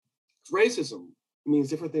Racism means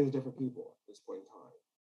different things to different people at this point in time.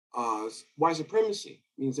 White supremacy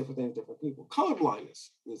means different things to different people. Colorblindness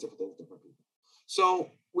means different things to different people. So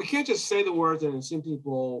we can't just say the words and assume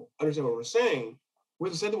people understand what we're saying. We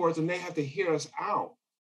have to say the words and they have to hear us out.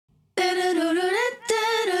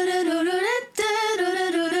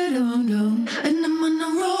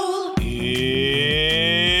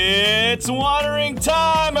 It's watering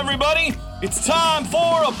time, everybody! It's time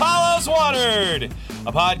for Apollos Watered,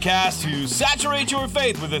 a podcast to saturate your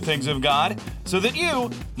faith with the things of God so that you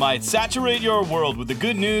might saturate your world with the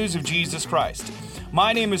good news of Jesus Christ.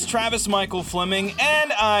 My name is Travis Michael Fleming,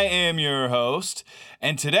 and I am your host.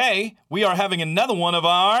 And today, we are having another one of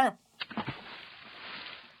our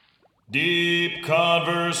Deep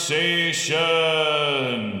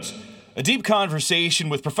Conversations. A deep conversation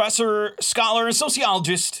with professor, scholar, and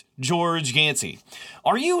sociologist George Yancey.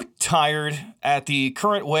 Are you tired at the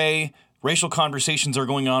current way racial conversations are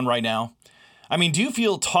going on right now? I mean, do you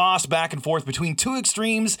feel tossed back and forth between two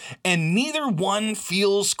extremes and neither one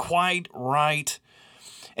feels quite right?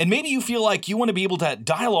 And maybe you feel like you want to be able to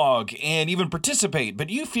dialogue and even participate, but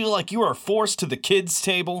you feel like you are forced to the kids'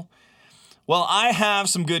 table? Well, I have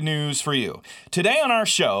some good news for you. Today on our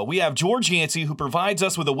show, we have George Yancey, who provides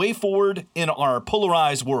us with a way forward in our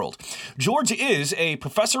polarized world. George is a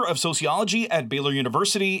professor of sociology at Baylor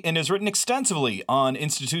University and has written extensively on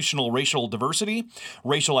institutional racial diversity,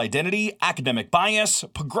 racial identity, academic bias,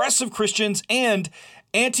 progressive Christians, and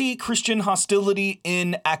anti-Christian hostility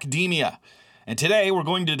in academia. And today we're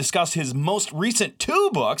going to discuss his most recent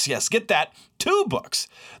two books. Yes, get that, two books.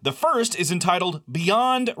 The first is entitled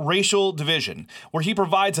Beyond Racial Division, where he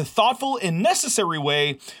provides a thoughtful and necessary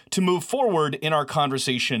way to move forward in our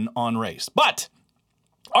conversation on race. But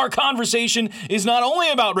our conversation is not only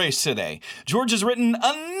about race today. George has written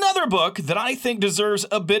another book that I think deserves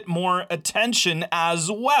a bit more attention as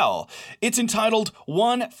well. It's entitled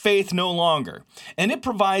One Faith No Longer, and it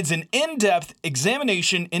provides an in-depth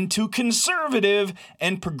examination into conservative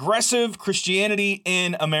and progressive Christianity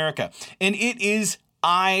in America. And it is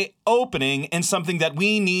eye-opening and something that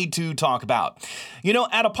we need to talk about. You know,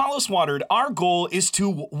 at Apollos Watered, our goal is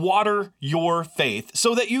to water your faith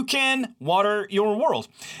so that you can water your world.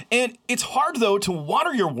 And it's hard, though, to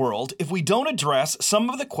water your world if we don't address some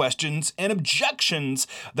of the questions and objections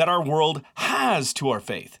that our world has to our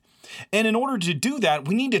faith. And in order to do that,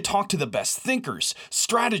 we need to talk to the best thinkers,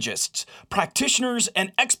 strategists, practitioners,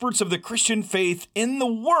 and experts of the Christian faith in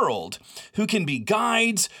the world who can be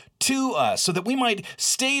guides to us so that we might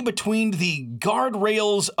stay between the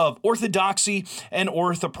guardrails of orthodoxy and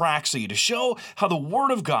orthopraxy to show how the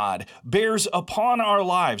Word of God bears upon our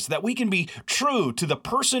lives, that we can be true to the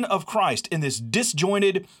person of Christ in this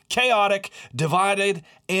disjointed, chaotic, divided,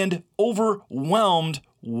 and overwhelmed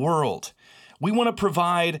world. We want to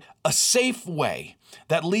provide a safe way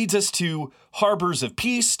that leads us to harbors of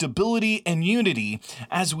peace, stability, and unity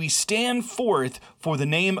as we stand forth for the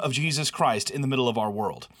name of Jesus Christ in the middle of our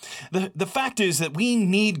world. The fact is that we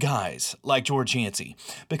need guys like George Yancey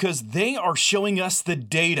because they are showing us the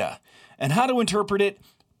data and how to interpret it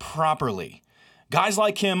properly. Guys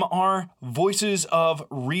like him are voices of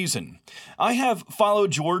reason. I have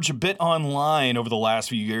followed George a bit online over the last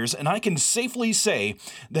few years, and I can safely say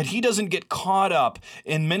that he doesn't get caught up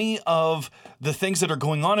in many of the things that are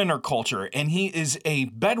going on in our culture, and he is a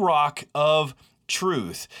bedrock of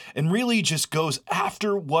truth and really just goes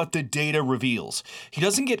after what the data reveals. He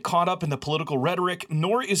doesn't get caught up in the political rhetoric,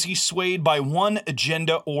 nor is he swayed by one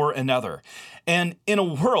agenda or another. And in a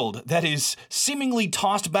world that is seemingly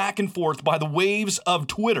tossed back and forth by the waves of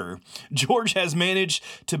Twitter, George has managed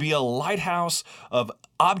to be a lighthouse of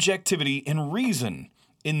objectivity and reason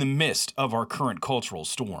in the midst of our current cultural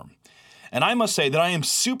storm. And I must say that I am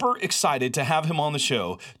super excited to have him on the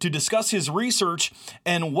show to discuss his research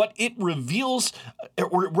and what it reveals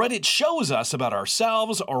or what it shows us about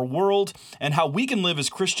ourselves, our world, and how we can live as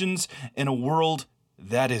Christians in a world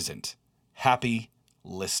that isn't. Happy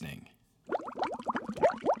listening.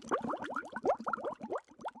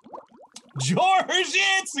 George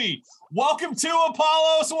Yancey, welcome to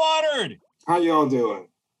Apollos Watered. How y'all doing?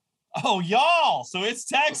 Oh, y'all. So it's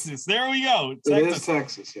Texas. There we go. It is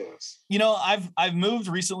Texas, yes. You know, I've moved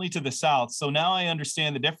recently to the South, so now I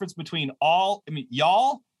understand the difference between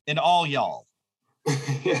y'all and all y'all.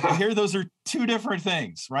 Yeah. I hear those are two different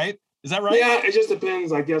things, right? Is that right? Yeah, it just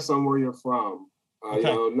depends, I guess, on where you're from. Okay. You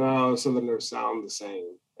know, no Southerners sound the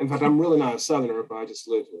same. In fact, I'm really not a Southerner, but I just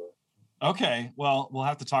live here. Okay, well, we'll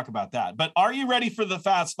have to talk about that. But are you ready for the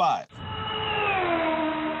Fast Five?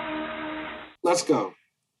 Let's go.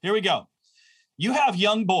 Here we go. You have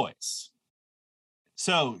young boys.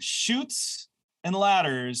 So Schutz and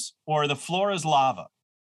ladders or the floor is lava?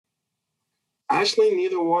 Actually,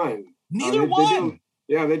 neither one. Neither one.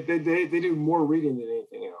 They do more reading than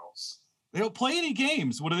anything else. They don't play any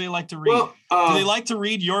games. What do they like to read? Well, do they like to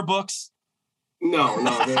read your books? No, they're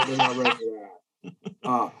not ready for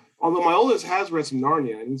that. Although my oldest has read some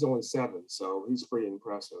Narnia, and he's only 7, so he's pretty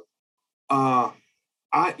impressive.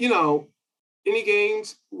 Any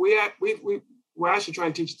games we actually try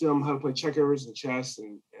and teach them how to play checkers and chess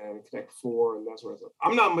and Connect Four and that sort of stuff.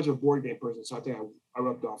 I'm not much of a board game person, so I think I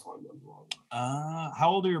rubbed off on them wrong. How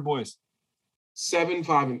old are your boys? 7,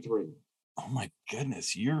 5, and 3. Oh my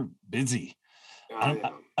goodness, you're busy.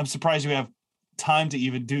 I'm surprised you have time to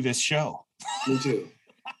even do this show. Me too.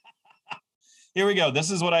 Here we go. This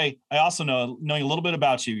is what I also know, knowing a little bit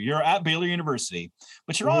about you. You're at Baylor University,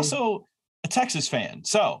 but you're also a Texas fan.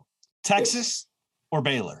 So Texas or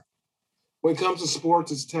Baylor? When it comes to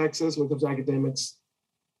sports, it's Texas. When it comes to academics,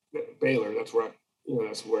 Baylor. That's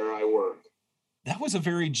where I work. That was a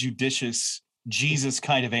very judicious Jesus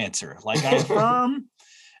kind of answer. Like I affirm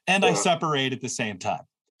and I separate at the same time.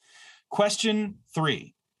 Question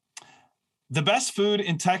 3. The best food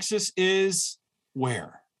in Texas is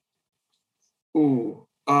where? Ooh,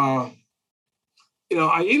 I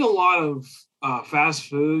eat a lot of fast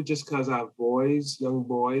food just because I have young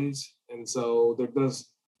boys, and so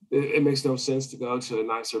it makes no sense to go to a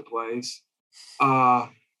nicer place. I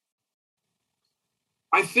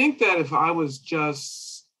think that if I was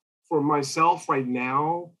just for myself right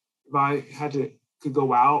now, if I could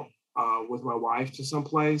go out with my wife to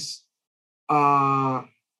someplace,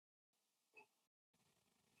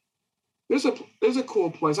 there's a cool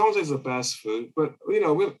place. I won't say it's the best food, but we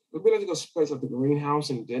like to go to a place like the Greenhouse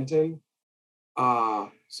in Denton.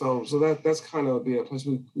 So that's kind of be a place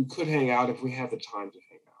we could hang out if we had the time to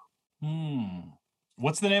hang out.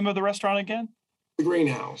 What's the name of the restaurant again? The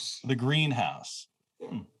Greenhouse. The Greenhouse.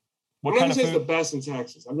 Yeah. What I'm kind not of saying food? it's the best in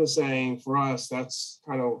Texas. I'm just saying for us, that's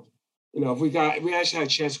kind of, if we actually had a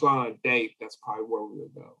chance to go on a date, that's probably where we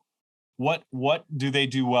would go. What do they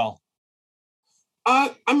do well?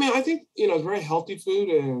 I think it's very healthy food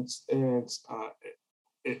and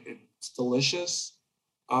it's delicious.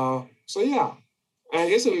 So yeah, and I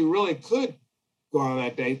guess if we really could go on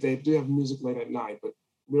that date, they do have music late at night, but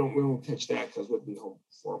we won't catch that because we'd be home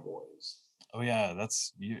for our boys. Oh yeah,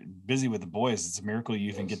 you're busy with the boys. It's a miracle you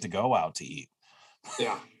even get to go out to eat.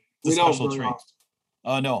 Yeah, it's a special treat.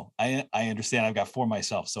 Oh no, I understand. I've got 4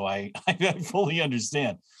 myself, so I fully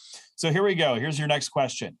understand. So here we go. Here's your next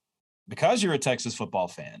question. Because you're a Texas football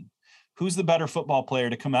fan, who's the better football player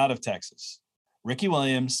to come out of Texas? Ricky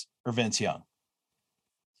Williams or Vince Young?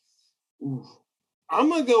 Ooh. I'm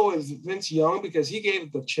going to go with Vince Young because he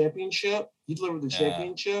gave the championship. He delivered the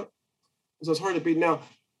championship. So it's hard to beat. Now,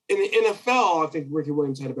 in the NFL, I think Ricky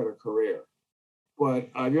Williams had a better career. But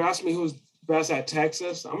if you're asking me who's best at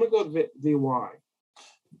Texas, I'm going to go with VY.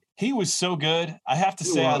 He was so good. I have to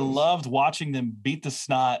say, I loved watching them beat the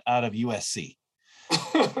snot out of USC.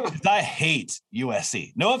 I hate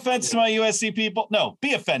USC. No offense to my USC people. No,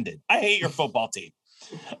 be offended. I hate your football team.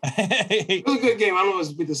 It was a good game. I don't know if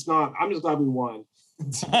it's beat the snot. I'm just glad we won. We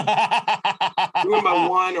won by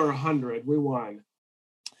 1 or 100. We won.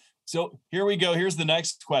 So here we go. Here's the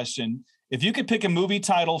next question. If you could pick a movie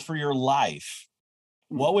title for your life,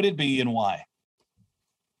 what would it be and why?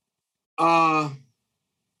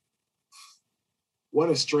 What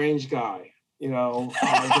a strange guy.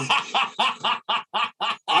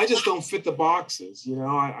 I just don't fit the boxes.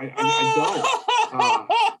 I don't.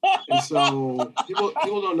 And so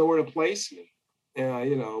people don't know where to place me.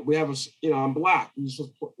 We have I'm black.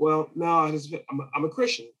 Well, no, I'm a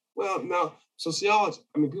Christian. Well, no, sociology.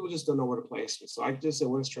 People just don't know where to place me. So I just say,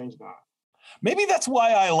 what a strange guy. Maybe that's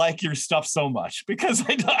why I like your stuff so much, because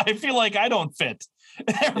I feel like I don't fit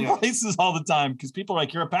places all the time, because people are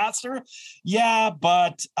like, you're a pastor? Yeah,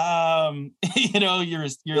 but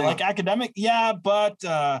you're like academic? Yeah, but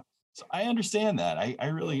so I understand that. I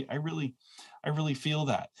really feel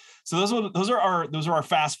that. So those are our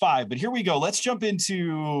fast 5. But here we go. Let's jump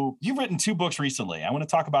into, you've written 2 books recently. I want to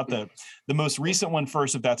talk about the most recent one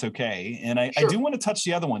first, if that's okay. And I do want to touch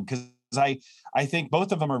the other one because I think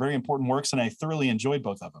both of them are very important works, and I thoroughly enjoyed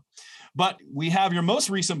both of them. But we have your most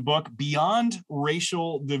recent book, Beyond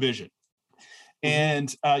Racial Division.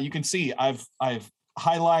 And you can see I've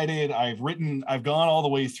highlighted, I've written, I've gone all the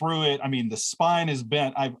way through it. The spine is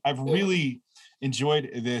bent. I've really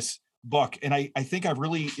enjoyed this book. And I think I've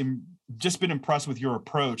really just been impressed with your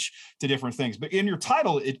approach to different things. But in your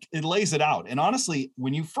title, it lays it out. And honestly,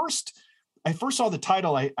 when you first I first saw the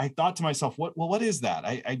title, I thought to myself, what is that?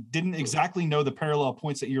 I didn't exactly know the parallel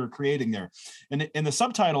points that you were creating there. And in the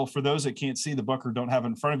subtitle, for those that can't see the book or don't have it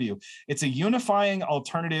in front of you, it's a unifying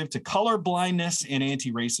alternative to color blindness and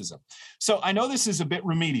anti-racism. So I know this is a bit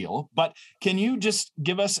remedial, but can you just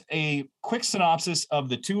give us a quick synopsis of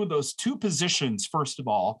those two positions, first of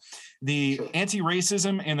all, the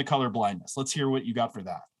anti-racism and the color blindness? Let's hear what you got for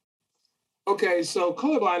that. Okay, so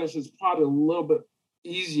colorblindness is probably a little bit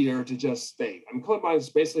easier to just state. I mean, colorblindness is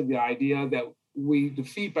basically the idea that we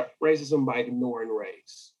defeat racism by ignoring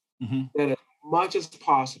race. Mm-hmm. That as much as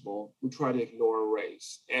possible, we try to ignore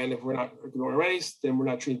race. And if we're not ignoring race, then we're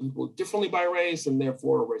not treating people differently by race, and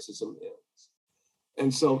therefore racism ends.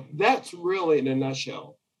 And so that's really, in a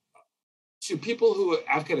nutshell, to people who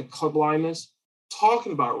advocate colorblindness,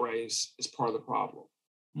 talking about race is part of the problem.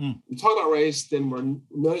 We talk about race, then we're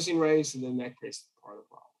noticing race, and then that creates part of the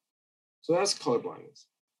problem. So that's colorblindness.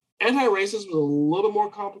 Anti-racism is a little bit more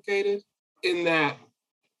complicated in that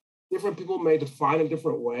different people may define it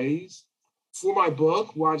different ways. For my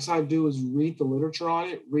book, what I decided to do is read the literature on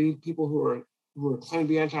it, read people who are claiming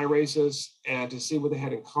to be anti-racist and to see what they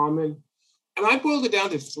had in common. And I boiled it down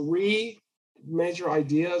to 3 major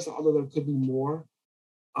ideas, although there could be more.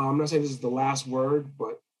 I'm not saying this is the last word,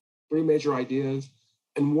 but 3 major ideas.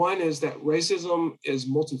 And one is that racism is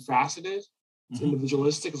multifaceted, it's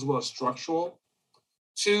individualistic as well as structural.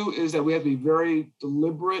 2 is that we have to be very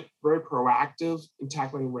deliberate, very proactive in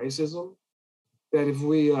tackling racism. That if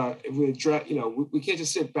we address, we can't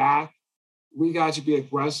just sit back. We got to be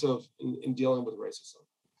aggressive in dealing with racism.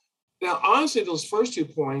 Now, honestly, those first 2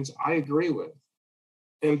 points I agree with.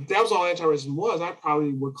 And if that was all anti-racism was, I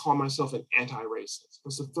probably would call myself an anti-racist.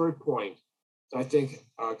 That's the 3rd point that I think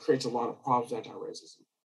creates a lot of problems with anti-racism.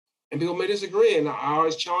 And people may disagree, and I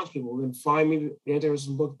always challenge people, then find me the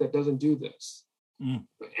anti-racism book that doesn't do this. The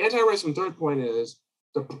anti-racism 3rd point is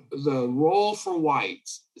the role for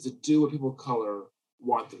whites is to do what people of color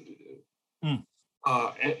want them to do.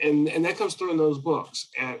 And that comes through in those books.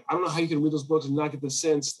 And I don't know how you can read those books and not get the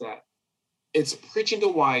sense that it's preaching to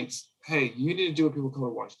whites, hey, you need to do what people of color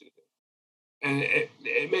want you to do. And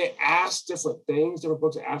it may ask different things, different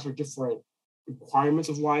books ask for different requirements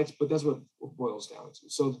of whites, but that's what it boils down to.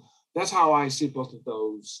 So that's how I see both of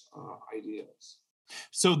those ideas.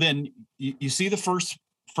 So then you see the first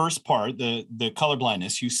part, the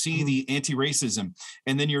colorblindness, you see the anti-racism,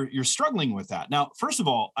 and then you're struggling with that. Now, first of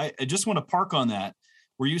all, I just want to park on that,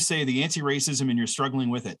 where you say the anti-racism and you're struggling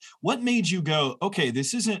with it. What made you go, okay,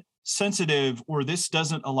 this isn't sensitive, or this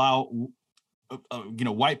doesn't allow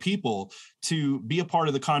white people to be a part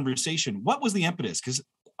of the conversation? What was the impetus? Because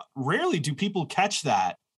rarely do people catch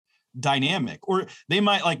that dynamic, or they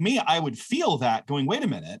might, like me, I would feel that going, wait a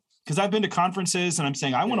minute, because I've been to conferences and I'm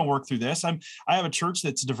saying, I want to work through this. I have a church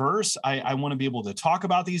that's diverse. I want to be able to talk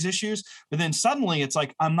about these issues, but then suddenly it's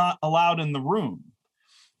like, I'm not allowed in the room.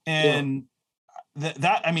 And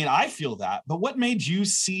I feel that, but what made you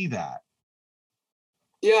see that?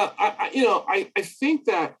 Yeah, I think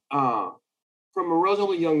that from a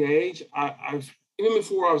relatively young age, I've even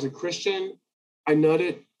before I was a Christian, I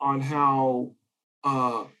noted on how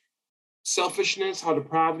selfishness, how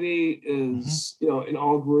depravity is, in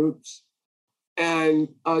all groups. And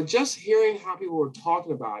just hearing how people were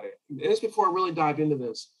talking about it, and this before I really dived into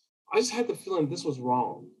this, I just had the feeling this was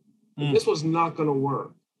wrong. This was not going to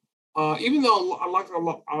work. Even though I liked a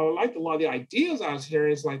lot of the ideas I was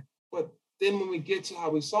hearing, it's like, but then when we get to how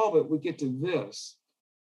we solve it, we get to this,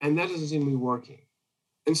 and that doesn't seem to be working.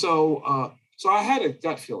 And so I had a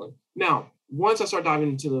gut feeling. Now, once I started diving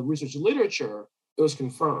into the research and literature, it was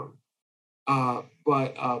confirmed.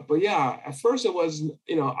 But yeah, at first it was,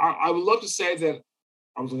 I would love to say that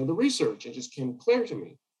I was looking at the research and it just came clear to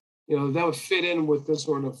me. That would fit in with this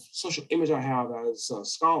sort of social image I have as a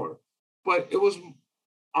scholar. But it was,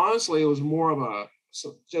 honestly, it was more of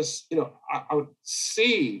I would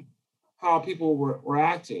see how people were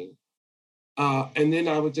acting. And then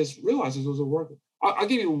I would just realize this wasn't working. I'll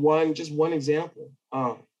give you one example.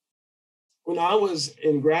 When I was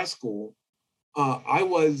in grad school, I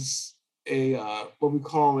was what we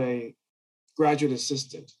call a graduate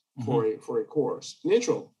assistant for a course, an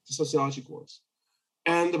intro to sociology course.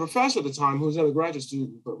 And the professor at the time, who was not a graduate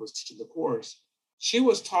student but was teaching the course, she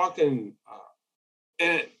was talking,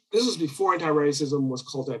 and this was before anti-racism was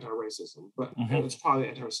called anti-racism, but it was probably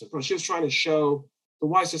anti-racism. But she was trying to show the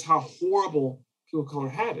whites just how horrible people of color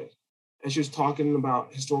had it. And she was talking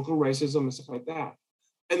about historical racism and stuff like that.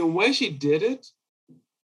 And the way she did it,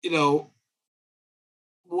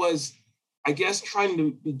 was, I guess, trying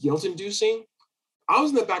to be guilt-inducing. I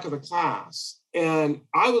was in the back of the class, and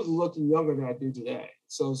I was looking younger than I do today.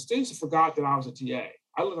 So students forgot that I was a TA.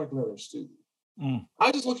 I looked like another student. Mm.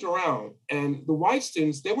 I just looked around, and the white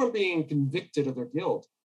students, they weren't being convicted of their guilt.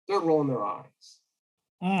 They're rolling their eyes.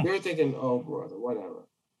 Mm. They were thinking, oh, brother, whatever.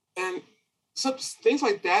 And some things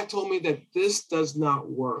like that told me that this does not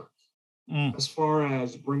work as far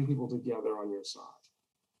as bringing people together on your side.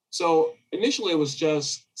 So initially it was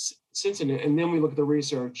just sentiment, and then we look at the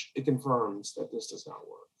research, it confirms that this does not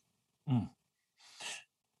work.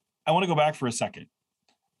 I want to go back for a second.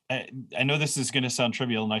 I know this is going to sound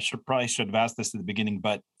trivial, and I probably should have asked this at the beginning,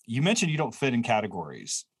 but you mentioned you don't fit in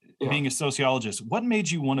categories. Yeah. Being a sociologist, what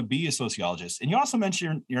made you want to be a sociologist? And you also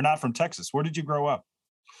mentioned you're not from Texas. Where did you grow up?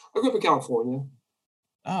 I grew up in California.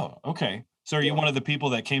 Oh, okay. So are you one of the people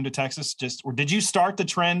that came to Texas or did you start the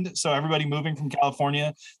trend? So everybody moving from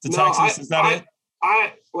California to Texas, is that it?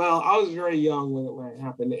 I was very young when it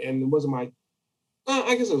happened, and it wasn't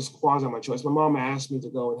I guess it was quasi my choice. My mom asked me to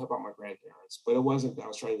go and help out my grandparents, but it wasn't that I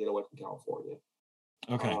was trying to get away from California.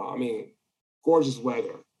 Okay. I mean, gorgeous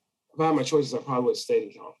weather. If I had my choices, I probably would have stayed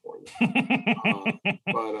in California.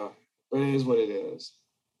 But it is what it is.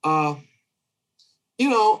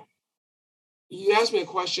 You asked me a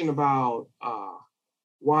question about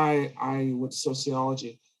why I went to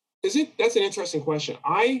sociology. That's an interesting question.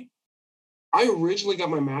 I originally got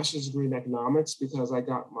my master's degree in economics because I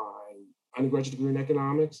got my undergraduate degree in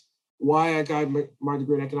economics. Why I got my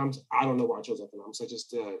degree in economics, I don't know why I chose economics. I just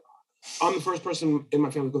did. I'm the first person in my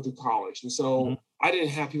family to go through college. And so I didn't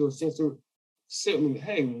have people sit with me,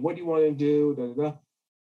 hey, what do you want to do? Da, da, da.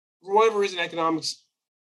 For whatever reason, economics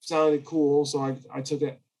sounded cool. So I took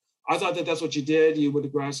it. I thought that that's what you did. You went to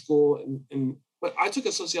grad school. But I took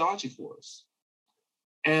a sociology course.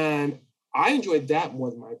 And I enjoyed that more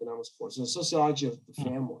than my economics course, the sociology of the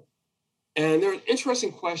family. And there are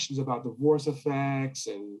interesting questions about divorce effects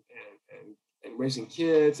and raising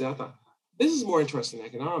kids. And I thought, this is more interesting than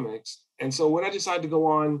economics. And so when I decided to go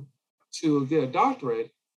on to get a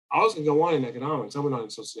doctorate, I was going to go on in economics. I went on in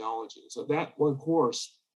sociology. So that one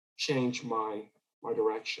course changed my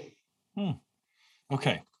direction.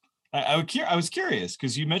 Okay. I was curious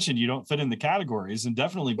because you mentioned you don't fit in the categories, and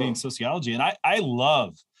definitely being sociology. And I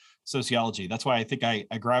love sociology. That's why I think I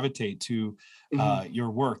gravitate to your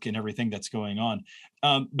work and everything that's going on.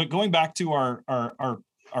 But going back to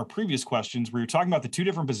our previous questions, where you're talking about the two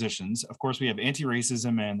different positions. Of course, we have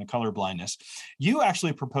anti-racism and the color blindness. You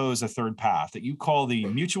actually propose a third path that you call the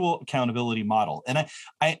mutual accountability model. And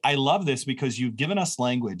I love this because you've given us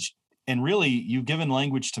language, and really you've given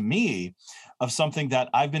language to me of something that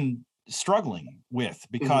I've been struggling with,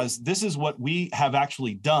 because this is what we have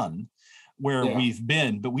actually done where we've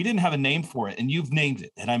been, but we didn't have a name for it, and you've named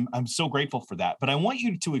it. And I'm so grateful for that. But I want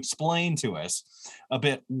you to explain to us a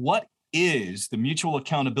bit, what is the mutual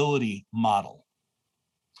accountability model?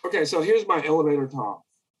 Okay, so here's my elevator talk.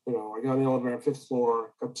 I got on the elevator on 5th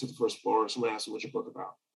floor, up to the 1st floor. Someone asked me, what's your book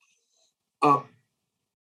about?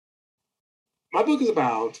 My book is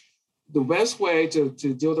about the best way to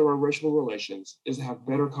deal with our racial relations is to have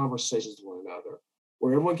better conversations with one another,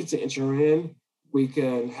 where everyone gets to enter in, we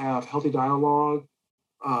can have healthy dialogue,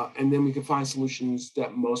 and then we can find solutions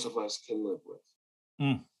that most of us can live with.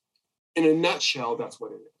 In a nutshell, that's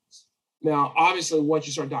what it is. Now, obviously, once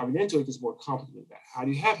you start diving into it, it gets more complicated than that. How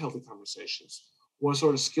do you have healthy conversations? What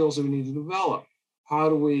sort of skills do we need to develop? How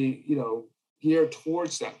do we, gear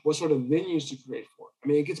towards that? What sort of venues to create for it? I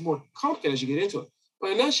mean, it gets more complicated as you get into it.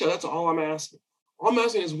 But in a nutshell, that's all I'm asking. All I'm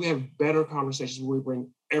asking is we have better conversations where we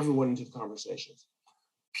bring everyone into the conversations.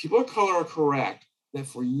 People of color are correct that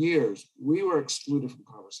for years we were excluded from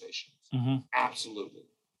conversations. Absolutely.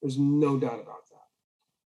 There's no doubt about that.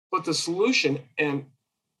 But the solution, and,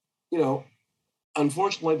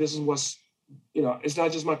 unfortunately, this is what's, it's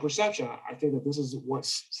not just my perception. I think that this is what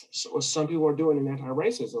some people are doing in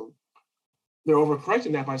anti-racism. They're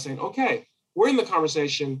overcorrecting that by saying, okay, we're in the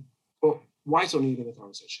conversation, but whites don't need to be in the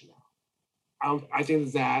conversation now. I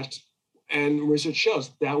think that, and research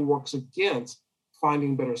shows that works against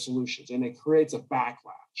finding better solutions, and it creates a backlash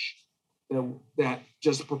that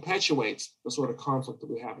just perpetuates the sort of conflict that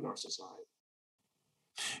we have in our society.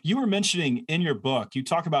 You were mentioning in your book, you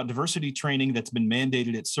talk about diversity training that's been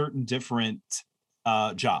mandated at certain different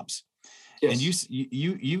jobs. Yes. And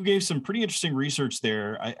you gave some pretty interesting research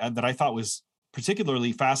there that I thought was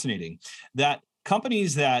particularly fascinating, that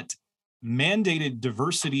companies that mandated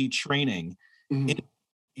diversity training, and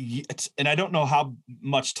I don't know how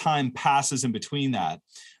much time passes in between that,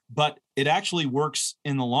 but it actually works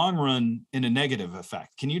in the long run in a negative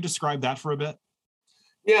effect. Can you describe that for a bit?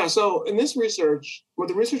 Yeah, so in this research, what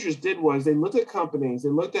the researchers did was they looked at companies, they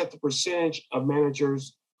looked at the percentage of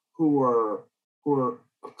managers who were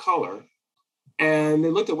of color, And they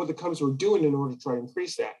looked at what the companies were doing in order to try to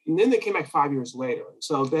increase that. And then they came back 5 years later.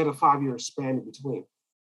 So they had a 5-year span in between.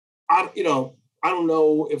 I don't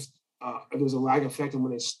know if there's a lag effect in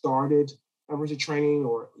when they started diversity training,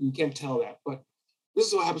 or you can't tell that. But this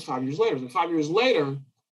is what happens 5 years later. And 5 years later,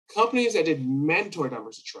 companies that did mandatory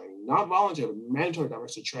diversity training, not voluntary, but mandatory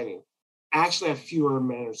diversity training, actually have fewer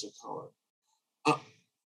managers of color.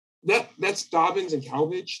 That's Dobbins and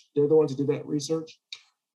Calvage. They're the ones who did that research.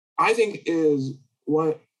 I think is one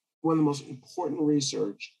of the most important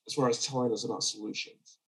research as far as telling us about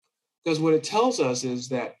solutions. Because what it tells us is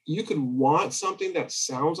that you can want something that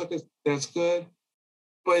sounds like that's good,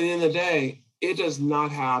 but at the end of the day, it does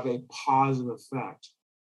not have a positive effect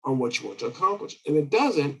on what you want to accomplish. And if it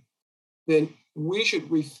doesn't, then we should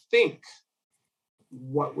rethink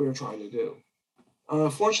what we're trying to do.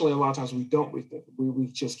 Unfortunately, a lot of times we don't rethink. We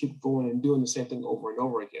just keep going and doing the same thing over and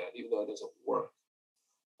over again, even though it doesn't work.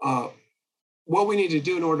 What we need to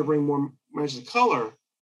do in order to bring more managers of color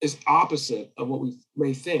is opposite of what we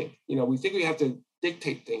may think. We think we have to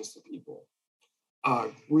dictate things to people,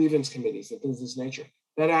 grievance committees and things of this nature.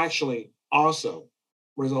 That actually also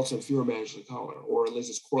results in fewer managers of color, or at least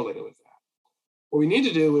it's correlated with that. What we need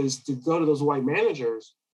to do is to go to those white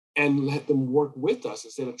managers and let them work with us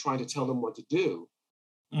instead of trying to tell them what to do.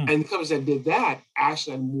 And the companies that did that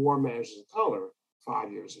actually had more managers of color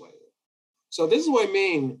 5 years later. So this is what I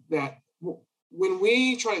mean, that when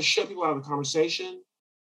we try to shut people out of the conversation,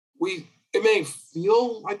 it may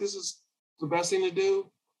feel like this is the best thing to do,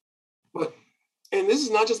 and this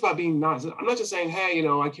is not just about being nice. I'm not just saying, hey,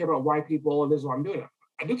 I care about white people and this is what I'm doing.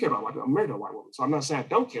 I do care about white people. I'm married to a white woman, so I'm not saying I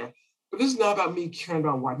don't care. But this is not about me caring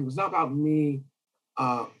about white people. It's not about me,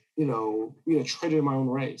 being a traitor in my own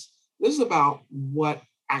race. This is about what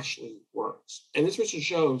actually works. And this research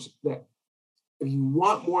shows that if you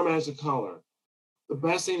want more managers of color, the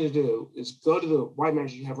best thing to do is go to the white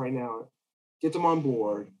managers you have right now, get them on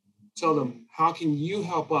board, tell them, how can you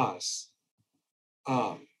help us?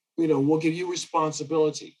 We'll give you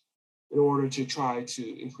responsibility in order to try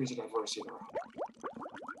to increase the diversity in our home.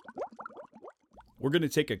 We're going to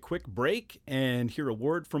take a quick break and hear a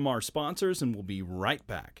word from our sponsors, and we'll be right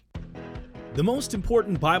back. The most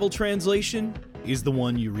important Bible translation is the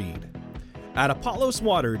one you read. At Apollos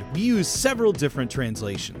Watered, we use several different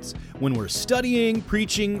translations when we're studying,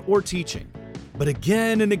 preaching, or teaching. But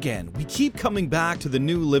again and again, we keep coming back to the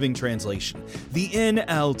New Living Translation, the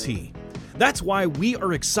NLT. That's why we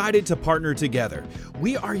are excited to partner together.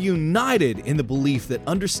 We are united in the belief that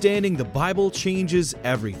understanding the Bible changes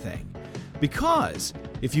everything. Because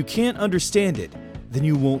if you can't understand it, then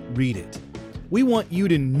you won't read it. We want you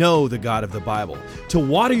to know the God of the Bible, to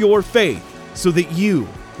water your faith so that you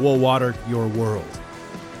will water your world.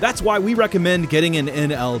 That's why we recommend getting an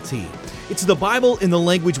NLT. It's the Bible in the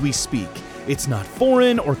language we speak. It's not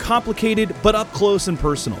foreign or complicated, but up close and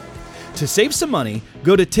personal. To save some money,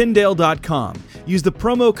 go to Tyndale.com. Use the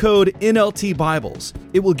promo code NLT Bibles.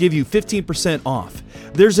 It will give you 15% off.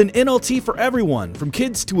 There's an NLT for everyone, from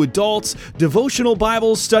kids to adults, devotional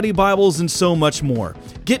Bibles, study Bibles, and so much more.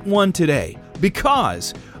 Get one today,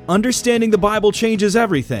 because understanding the Bible changes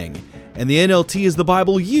everything, and the NLT is the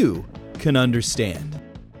Bible you can understand.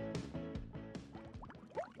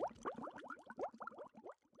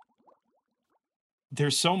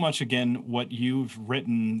 There's so much, again, what you've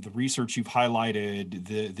written, the research you've highlighted,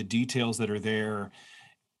 the details that are there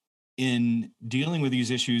in dealing with these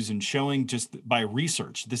issues and showing just by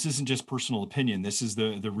research. This isn't just personal opinion. This is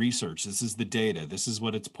the research. This is the data. This is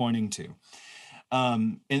what it's pointing to.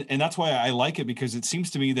 And that's why I like it, because it seems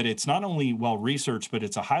to me that it's not only well-researched, but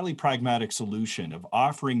it's a highly pragmatic solution of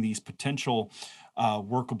offering these potential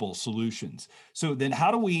workable solutions. So then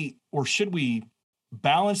how do we, or should we,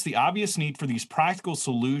 balance the obvious need for these practical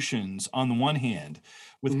solutions on the one hand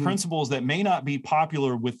with principles that may not be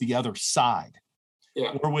popular with the other side,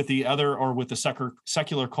 or with the other, or with the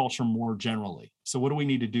secular culture more generally? So what do we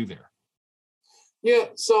need to do there? Yeah,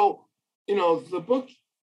 so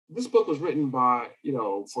this book was written by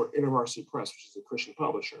for InterVarsity Press, which is a Christian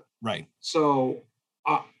publisher, right? So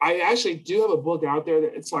I actually do have a book out there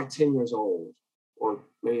that it's like 10 years old, or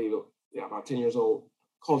maybe about 10 years old,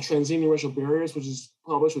 called Transcending Racial Barriers, which is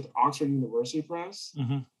published with Oxford University Press.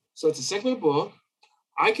 So it's a secular book.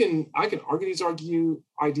 I can argue these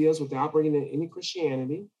ideas without bringing in any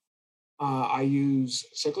Christianity. I use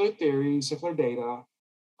secular theory, secular data,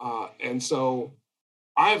 and so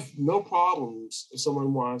I have no problems if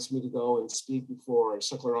someone wants me to go and speak before a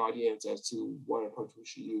secular audience as to what approach we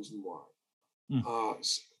should use and why.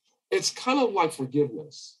 It's kind of like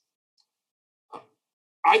forgiveness.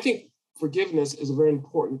 I think forgiveness is a very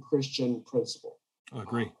important Christian principle. I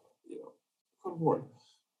agree. important.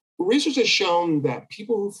 Research has shown that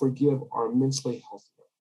people who forgive are mentally healthier.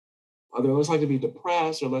 They're less likely to be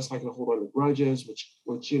depressed, or less likely to hold on to grudges,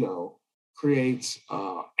 which creates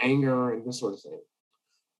anger and this sort of thing.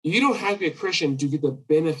 You don't have to be a Christian to get the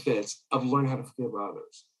benefits of learning how to forgive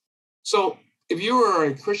others. So if you are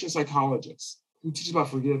a Christian psychologist who teaches about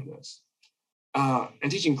forgiveness and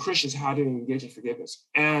teaching Christians how to engage in forgiveness,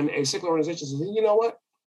 and a secular organization says, you know what?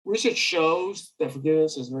 Research shows that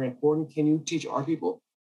forgiveness is very important. Can you teach our people?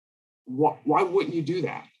 Why wouldn't you do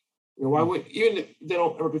that? Why would, even if they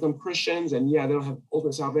don't ever become Christians and they don't have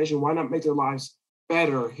ultimate salvation, why not make their lives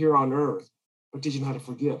better here on earth by teaching them how to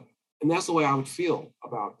forgive? And that's the way I would feel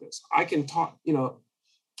about this. I can talk,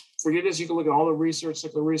 forgiveness, you can look at all the research,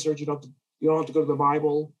 secular research. You don't have to go to the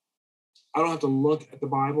Bible. I don't have to look at the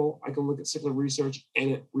Bible. I can look at secular research, and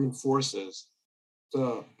it reinforces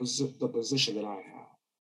the position that I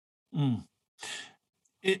have.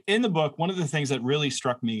 In the book, one of the things that really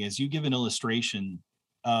struck me is you give an illustration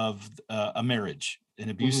of a marriage, an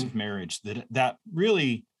abusive marriage, that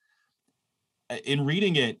really, in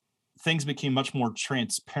reading it, things became much more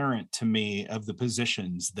transparent to me of the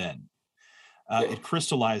positions then. It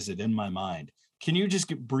crystallized it in my mind. Can you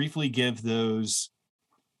just briefly give the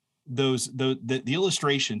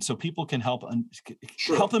illustration so people can help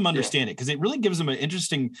them understand it? Because it really gives them an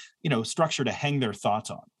interesting, structure to hang their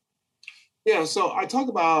thoughts on. Yeah, so I talk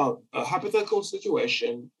about a hypothetical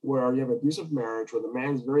situation where you have an abusive marriage where the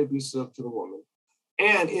man is very abusive to the woman.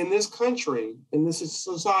 And in this country, in this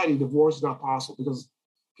society, divorce is not possible because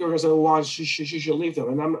people are going to say, well, she should leave them.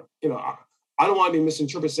 And I don't want to be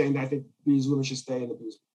misinterpreted saying that I think these women should stay in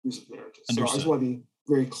abusive marriages. Understood. So I just want to be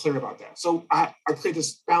very clear about that. So I create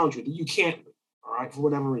this boundary that you can't leave, all right, for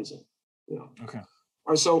whatever reason. Okay. All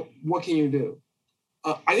right, so what can you do?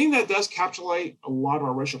 I think that does encapsulate a lot of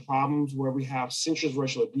our racial problems where we have centuries of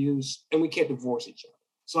racial abuse and we can't divorce each other.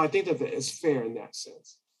 So I think that it's fair in that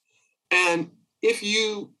sense. And if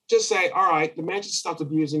you just say, all right, the man just stopped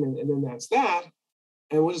abusing and then that's that,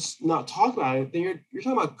 and we'll just not talk about it, then you're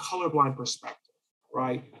talking about colorblind perspective,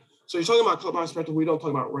 right? So you're talking about colorblind perspective, we don't talk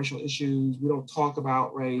about racial issues, we don't talk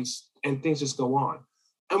about race, and things just go on.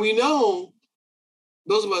 And we know,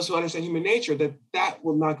 those of us who understand human nature, that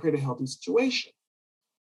will not create a healthy situation.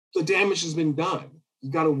 The damage has been done.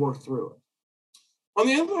 You got to work through it. On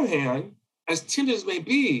the other hand, as tempted as it may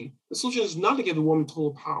be, the solution is not to give the woman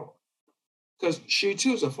total power, because she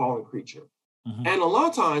too is a fallen creature. Mm-hmm. And a lot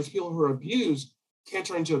of times, people who are abused can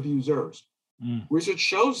turn into abusers. Research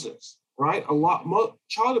shows this, right?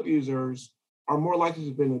 Child abusers are more likely to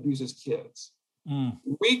have been abused as kids.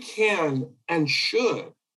 We can and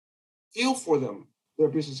should feel for them, their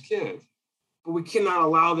abused as kids, but we cannot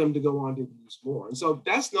allow them to go on to abuse more. And so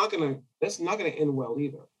that's not gonna end well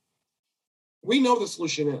either. We know what the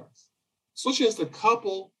solution is. The solution is the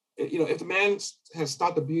couple, if the man has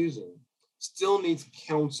stopped abusing, still needs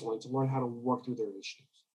counseling to learn how to work through their issues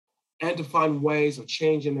and to find ways of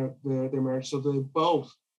changing their marriage so they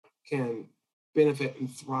both can benefit and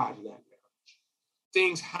thrive in that marriage.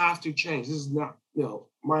 Things have to change. This is not,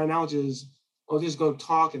 my analogy is, just go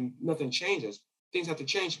talk and nothing changes. Things have to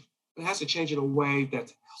change. It has to change in a way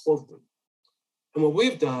that's healthy. And what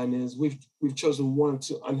we've done is we've chosen one or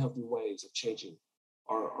two unhealthy ways of changing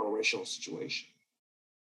our racial situation.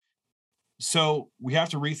 So we have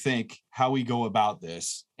to rethink how we go about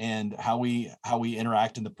this and how we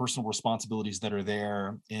interact in the personal responsibilities that are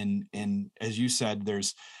there. And as you said,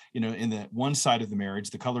 there's, in the one side of the marriage,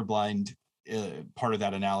 the colorblind part of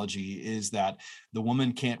that analogy is that the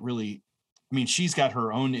woman can't really, she's got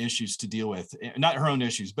her own issues to deal with, not her own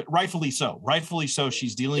issues, but rightfully so.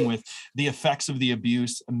 She's dealing with the effects of the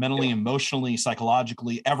abuse mentally, emotionally,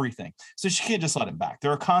 psychologically, everything. So she can't just let him back.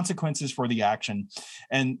 There are consequences for the action.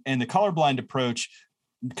 And the colorblind approach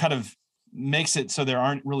kind of makes it so there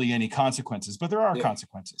aren't really any consequences, but there are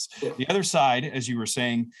consequences. Yeah. The other side, as you were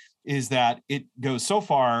saying, is that it goes so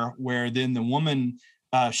far where then the woman,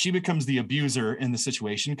 she becomes the abuser in the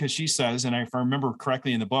situation, because she says, and if I remember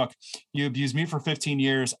correctly in the book, you abused me for 15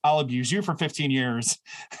 years, I'll abuse you for 15 years.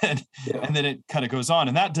 And then it kind of goes on.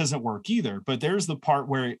 And that doesn't work either. But there's the part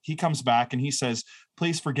where he comes back and he says,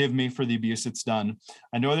 please forgive me for the abuse that's done.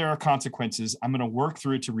 I know there are consequences. I'm going to work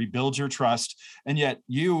through it to rebuild your trust. And yet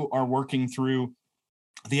you are working through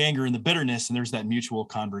the anger and the bitterness, and there's that mutual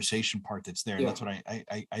conversation part that's there. And that's what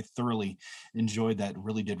I thoroughly enjoyed. That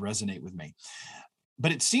really did resonate with me.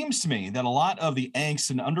 But it seems to me that a lot of the angst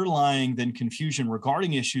and underlying then confusion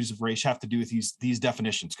regarding issues of race have to do with these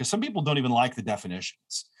definitions, because some people don't even like the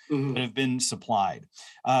definitions that have been supplied.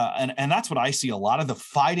 And that's what I see a lot of the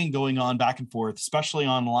fighting going on back and forth, especially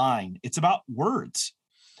online. It's about words.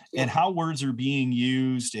 and how words are being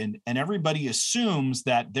used, and everybody assumes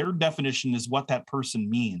that their definition is what that person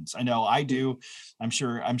means. I know I do. I'm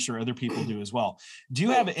sure other people do as well. Do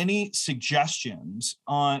you have any suggestions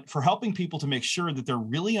on for helping people to make sure that they're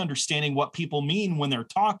really understanding what people mean when they're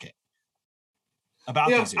talking about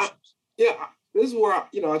these issues? This is where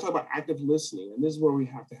I talk about active listening, and this is where we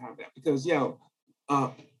have to have that, because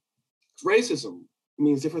racism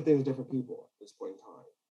means different things to different people at this point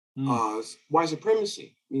in time. White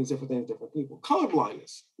supremacy means different things to different people.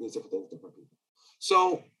 Colorblindness means different things to different people.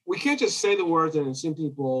 So we can't just say the words and assume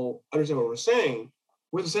people understand what we're saying.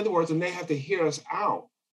 We have to say the words and they have to hear us out.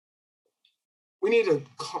 We need a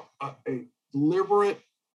deliberate,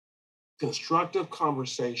 constructive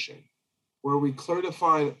conversation where we clearly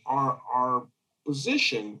define our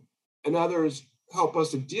position, and others help us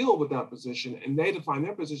to deal with that position, and they define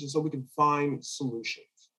their position so we can find solutions.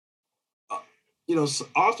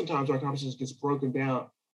 Oftentimes our conversation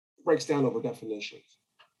breaks down over definitions.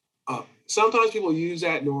 Sometimes people use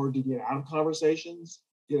that in order to get out of conversations.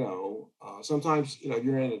 Sometimes,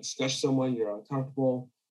 you're in a discussion with someone, you're uncomfortable,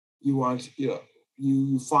 you want,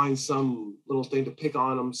 you find some little thing to pick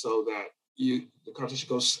on them so that the conversation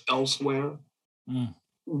goes elsewhere.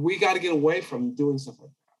 We got to get away from doing stuff like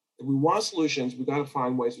that. If we want solutions, we got to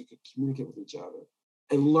find ways we can communicate with each other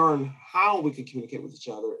and learn how we can communicate with each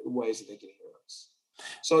other in ways that they can hear us.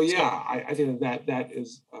 So I think that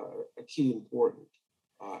is a key important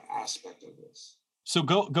aspect of this. So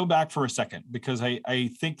go back for a second, because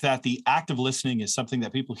I think that the active listening is something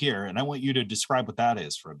that people hear, and I want you to describe what that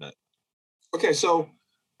is for a bit. Okay, so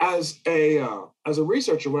as a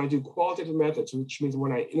researcher, when I do qualitative methods, which means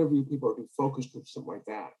when I interview people or do focus groups, something like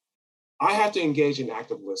that, I have to engage in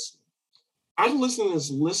active listening. Active listening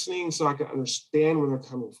is listening so I can understand where they're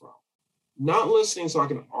coming from, not listening so I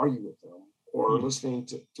can argue with them or listening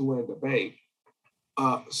to win a debate.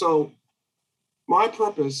 So my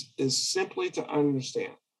purpose is simply to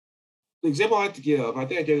understand. The example I like to give, I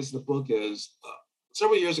think I gave this in the book, is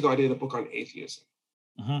several years ago, I did a book on atheism.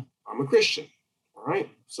 I'm a Christian, all right?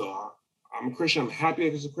 So I'm a Christian. I'm happy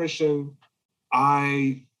as a Christian.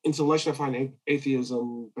 Intellectually, I find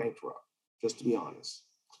atheism bankrupt, just to be honest.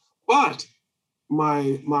 But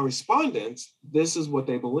my respondents, this is what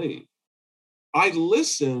they believe. I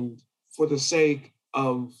listened for the sake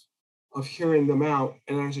of hearing them out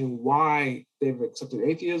and understanding why they've accepted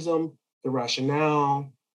atheism, the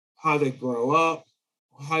rationale, how they grow up,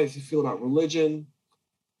 how they feel about religion.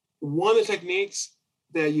 One of the techniques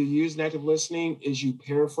that you use in active listening is you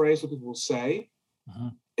paraphrase what people say,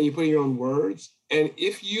 and you put in your own words. And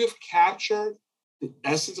if you've captured the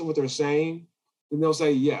essence of what they're saying, then they'll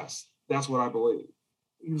say, yes, that's what I believe.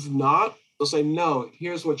 If not, they'll say, no,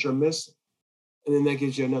 here's what you're missing. And then that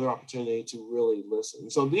gives you another opportunity to really listen.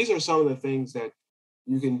 So these are some of the things that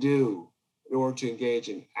you can do in order to engage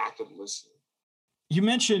in active listening. You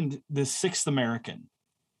mentioned the Sixth American.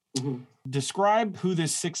 Describe who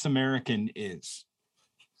this Sixth American is.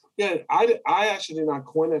 Yeah, I actually did not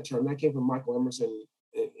coin that term. That came from Michael Emerson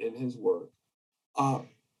in his work. The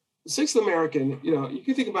Sixth American, you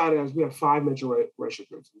can think about it as we have 5 major racial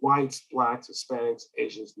groups: whites, blacks, Hispanics,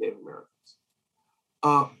 Asians, Native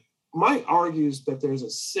Americans. Mike argues that there's a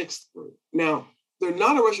 6th group. Now, they're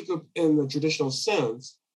not a racial group in the traditional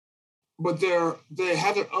sense, but they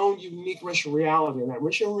have their own unique racial reality, and that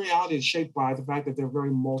racial reality is shaped by the fact that they're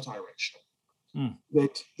very multiracial.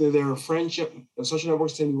 Their friendship, their social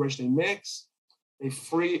networks tend to be racially mixed. They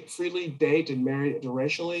freely date and marry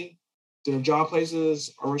interracially. Their job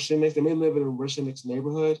places are racially mixed. They may live in a racially mixed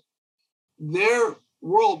neighborhood. Their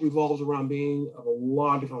world revolves around being of a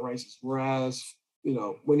lot of different races, whereas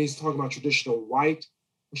when he's talking about traditional white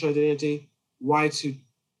racial identity, whites who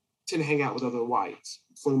tend to hang out with other whites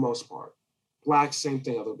for the most part. Blacks, same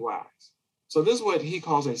thing, other blacks. So this is what he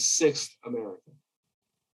calls a 6th American.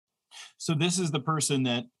 So this is the person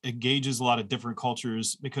that engages a lot of different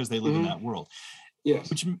cultures because they live in that world.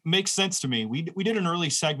 Yes. Which makes sense to me. We did an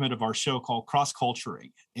early segment of our show called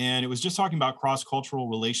Cross-Culturing, and it was just talking about cross-cultural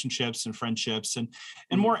relationships and friendships and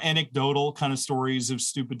more anecdotal kind of stories of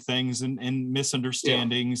stupid things and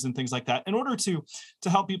misunderstandings and things like that, in order to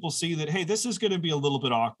help people see that, hey, this is going to be a little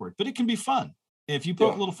bit awkward, but it can be fun. If you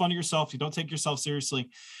poke a little fun at yourself, you don't take yourself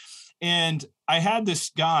seriously. And I had this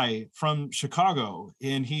guy from Chicago,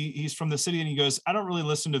 and he's from the city, and he goes, I don't really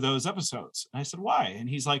listen to those episodes. And I said, why? And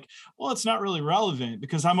he's like, well, it's not really relevant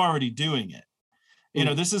because I'm already doing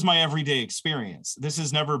it. This is my everyday experience. This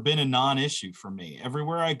has never been a non-issue for me.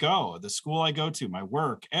 Everywhere I go, the school I go to, my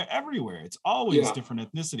work, everywhere, it's always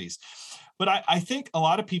different ethnicities. But I think a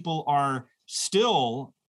lot of people are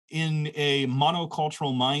still in a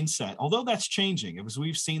monocultural mindset, although that's changing. As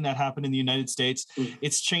we've seen that happen in the United States,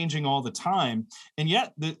 it's changing all the time. And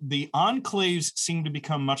yet the enclaves seem to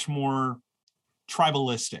become much more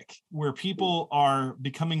tribalistic, where people are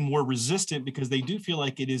becoming more resistant because they do feel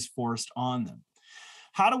like it is forced on them.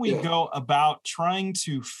 How do we go about trying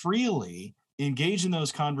to freely engage in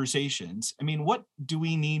those conversations? I mean, what do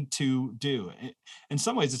we need to do? In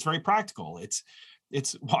some ways, it's very practical. It's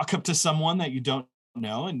walk up to someone that you don't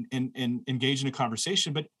know and engage in a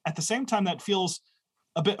conversation, but at the same time, that feels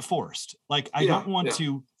a bit forced. Like I don't want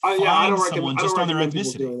to find someone just on their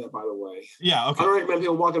ethnicity. Doing that, by the way. Yeah, okay. I don't recommend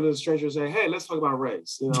people walk up to a stranger and say, "Hey, let's talk about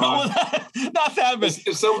race." You know, no, not that. But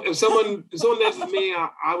if someone next to me,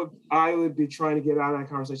 I would be trying to get out of that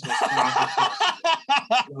conversation.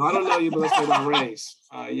 I don't know you, but let's talk about race.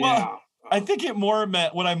 Well, I think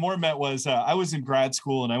what I more meant was I was in grad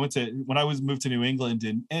school and I moved to New England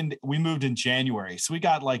and we moved in January. So we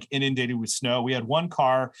got like inundated with snow. We had one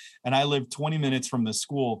car and I lived 20 minutes from the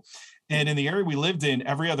school. And in the area we lived in,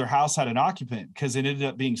 every other house had an occupant because it ended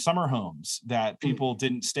up being summer homes that people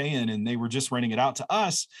didn't stay in, and they were just renting it out to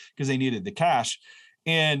us because they needed the cash.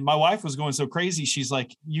 And my wife was going so crazy. She's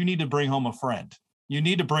like, "You need to bring home a friend. You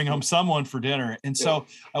need to bring home someone for dinner." And so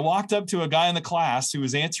I walked up to a guy in the class who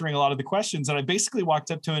was answering a lot of the questions. And I basically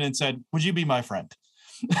walked up to him and said, "Would you be my friend?"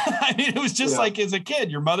 I mean, it was just like as a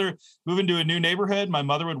kid, your mother moving to a new neighborhood. My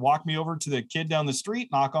mother would walk me over to the kid down the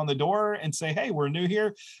street, knock on the door and say, "Hey, we're new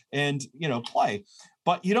here," and, play.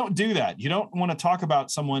 But you don't do that. You don't want to talk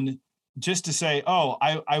about someone just to say, "Oh,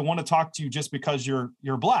 I want to talk to you just because you're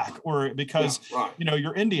Black or because,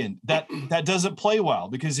 you're Indian." That doesn't play well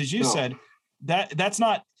because, as you said, that's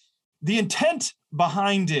not the intent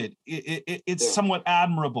behind it. It's somewhat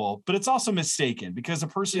admirable, but it's also mistaken because a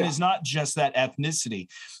person is not just that ethnicity.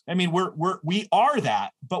 I mean, we are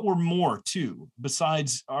that, but we're more too,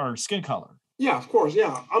 besides our skin color. Yeah, of course.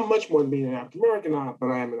 Yeah. I'm much more than being an African-American, but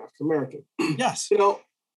I am an African-American. Yes.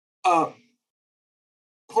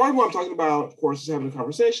 Part of what I'm talking about, of course, is having a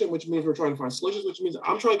conversation, which means we're trying to find solutions, which means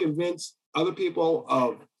I'm trying to convince other people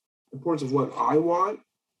of the importance of what I want.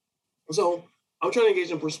 So I'm trying to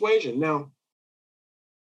engage in persuasion. Now,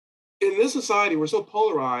 in this society, we're so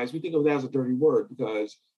polarized, we think of that as a dirty word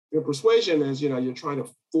because persuasion is, you're trying to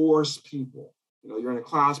force people. You're in a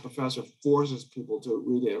class, professor forces people to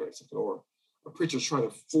reiterate something, or a preacher's trying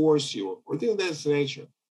to force you, or things of that nature.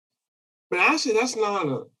 But actually, that's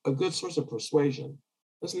not a good source of persuasion.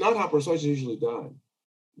 That's not how persuasion is usually done.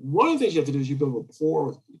 One of the things you have to do is you build rapport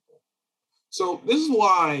with people. So this is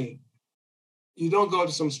why you don't go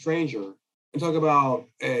to some stranger and talk about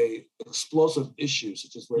a explosive issue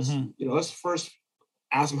such as race. Let's first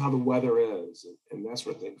ask them how the weather is and that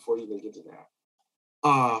sort of thing before you even get to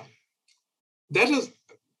that.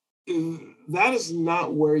 That is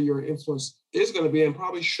not where your influence is going to be and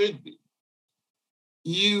probably should be.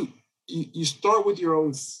 You start with your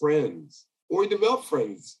own friends, or you develop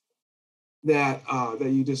friends that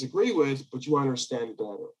you disagree with, but you understand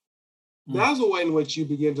better. That's a way in which you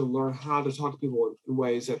begin to learn how to talk to people in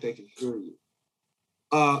ways that they can hear you.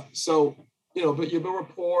 But you build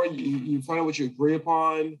rapport, you find out what you agree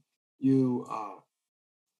upon, you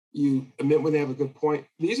admit when they have a good point.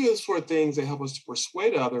 These are the sort of things that help us to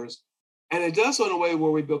persuade others. And it does so in a way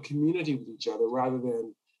where we build community with each other rather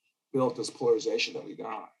than build this polarization that we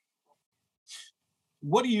got.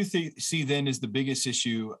 What do you see then is the biggest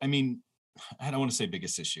issue? I mean, I don't want to say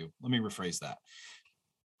biggest issue. Let me rephrase that.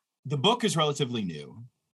 The book is relatively new.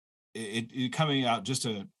 It coming out just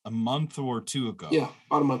a month or two ago. Yeah,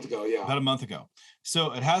 about a month ago. Yeah, about a month ago.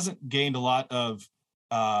 So it hasn't gained a lot of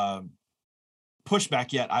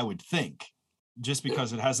pushback yet, I would think, just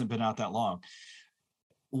because it hasn't been out that long.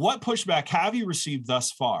 What pushback have you received thus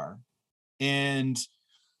far, and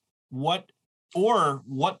what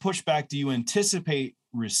pushback do you anticipate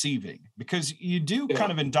receiving? Because you do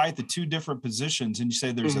kind of indict the two different positions, and you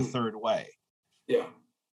say there's a third way. Yeah.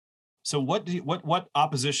 So what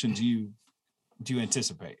opposition do you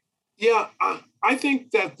anticipate? Yeah, I think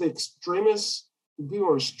that the extremists, people who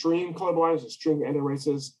are extreme colorblind, extreme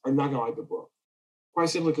anti-racists, are not going to like the book. Quite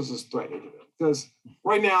simply because it's threatening to them. Because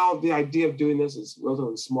right now, the idea of doing this is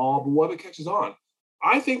relatively small, but what if it catches on?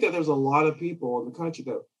 I think that there's a lot of people in the country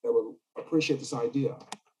that would appreciate this idea.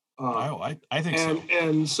 I think so.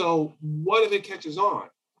 And so what if it catches on?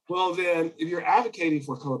 Well, then, if you're advocating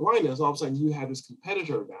for colorblindness, all of a sudden you have this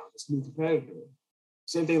competitor now, this new competitor.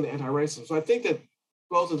 Same thing with anti-racism. So I think that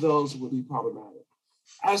both of those would be problematic.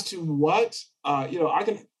 As to what, I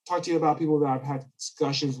can talk to you about people that I've had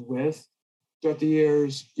discussions with throughout the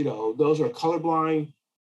years. Those who are colorblind,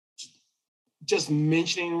 just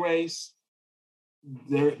mentioning race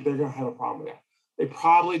they're going to have a problem with that. They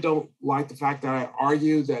probably don't like the fact that I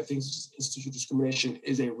argue that things such as institutional discrimination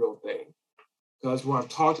is a real thing. Because when I've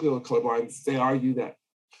talked to people with colorblind, they argue that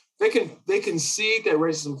they can see that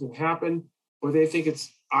racism can happen, but they think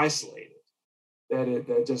it's isolated, that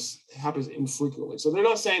it just happens infrequently. So they're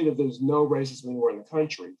not saying that there's no racism anywhere in the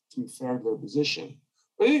country, to be fair to their position,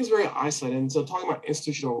 but I think it's very isolated. And so talking about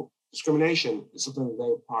institutional discrimination is something that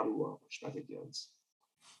they probably will push back against.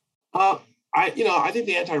 I think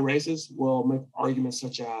the anti-racists will make arguments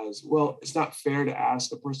such as, well, it's not fair to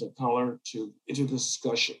ask a person of color to enter this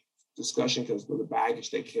discussion because of the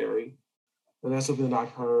baggage they carry. And that's something that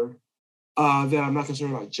I've heard. That I'm not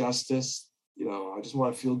concerned about justice. I just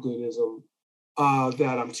want to feel goodism.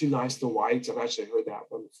 That I'm too nice to whites. I've actually heard that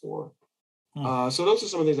one before. So those are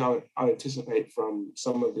some of the things I would anticipate from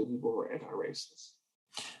some of the people who are anti-racist.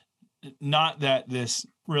 Not that this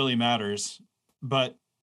really matters, but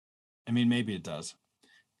I mean, maybe it does.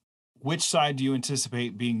 Which side do you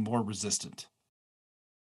anticipate being more resistant?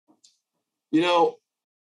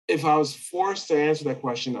 If I was forced to answer that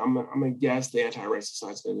question, I'm going to guess the anti-racist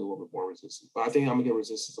side is going to be a little bit more resistant. But I think I'm going to get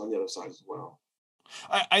resistance on the other side as well.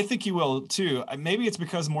 I think you will too. Maybe it's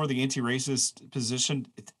because more the anti-racist position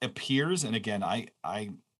appears. And again, I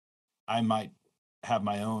might have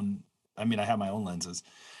my own, I have my own lenses,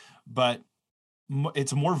 but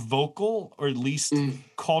it's more vocal, or at least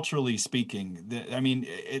culturally speaking.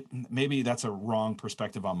 Maybe that's a wrong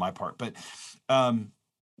perspective on my part, but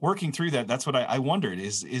working through that, that's what I wondered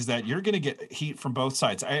is that you're going to get heat from both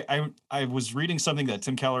sides. I was reading something that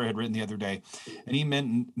Tim Keller had written the other day, and he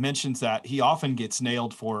mentions that he often gets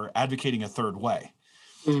nailed for advocating a third way.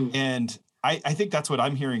 And I think that's what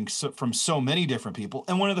I'm hearing from so many different people.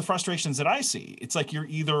 And one of the frustrations that I see, it's like you're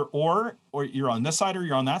either or you're on this side or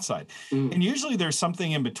you're on that side. And usually there's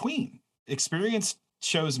something in between. Experience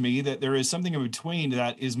shows me that there is something in between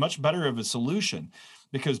that is much better of a solution,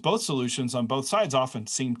 because both solutions on both sides often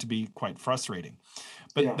seem to be quite frustrating.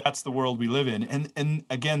 But that's the world we live in. And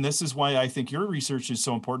again, this is why I think your research is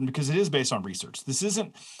so important, because it is based on research. This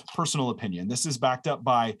isn't personal opinion. This is backed up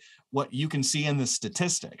by what you can see in the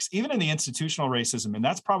statistics, even in the institutional racism. And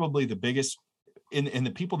that's probably the biggest in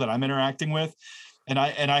the people that I'm interacting with. And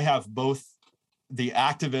I have both the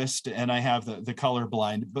activist and I have the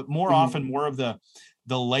colorblind, but more often more of the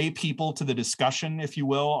lay people to the discussion, if you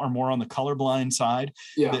will, are more on the colorblind side.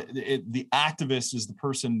 The activist is the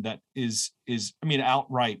person that is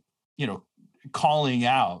outright, calling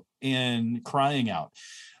out and crying out,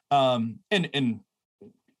 and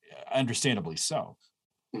understandably so.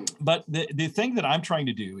 But the thing that I'm trying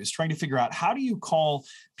to do is trying to figure out, how do you call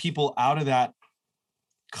people out of that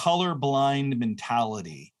colorblind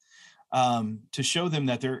mentality, to show them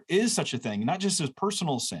that there is such a thing, not just as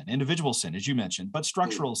personal sin, individual sin, as you mentioned, but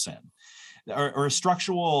structural sin or a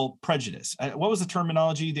structural prejudice. What was the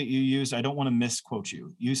terminology that you used? I don't want to misquote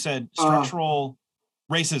you. You said structural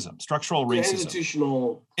racism.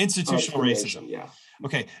 Institutional racism. Yeah.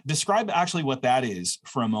 Okay. Describe actually what that is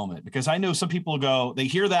for a moment, because I know some people they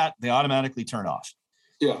hear that, they automatically turn off.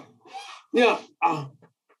 Yeah. I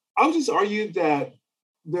would just argue that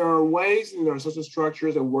there are ways and there are social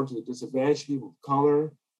structures that work to the disadvantage of people of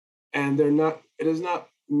color, and it does not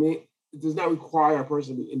require a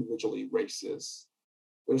person to be individually racist.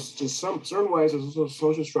 There's just some certain ways that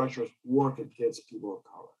social structures work against people of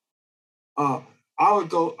color.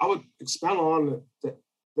 I would expound on that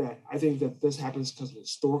I think that this happens because of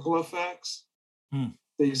historical effects. That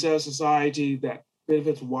you set a society that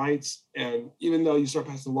benefits whites, and even though you start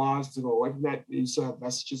passing laws to go away from that, you still have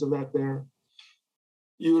vestiges of that there.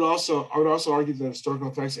 I would also argue that historical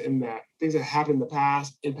effects in that things that happened in the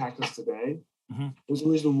past impact us today. There's a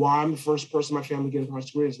reason why I'm the first person in my family to get a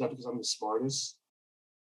college degree. It's not because I'm the smartest.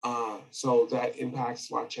 So that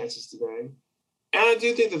impacts a lot of chances today. And I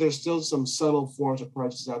do think that there's still some subtle forms of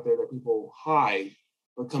prejudice out there that people hide,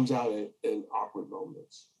 but comes out in awkward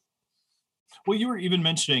moments. Well, you were even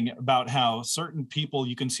mentioning about how certain people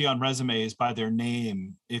you can see on resumes by their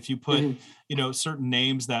name. If you put, certain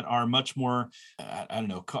names that are much more,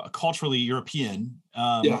 culturally European,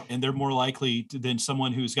 and they're more likely than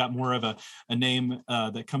someone who's got more of a name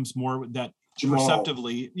that comes more that Jamal.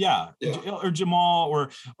 Perceptively, or Jamal, or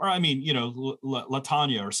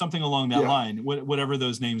Latanya, or something along that line, whatever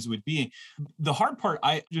those names would be. The hard part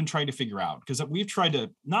I've been trying to figure out, because we've tried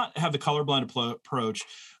to not have the colorblind approach,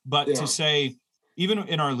 but to say, even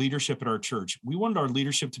in our leadership at our church, we wanted our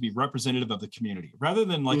leadership to be representative of the community rather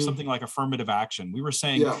than like something like affirmative action. We were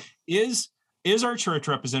saying, is our church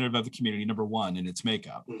representative of the community, number one, in its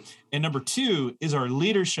makeup? And number two, is our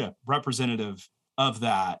leadership representative of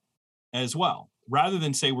that as well? rather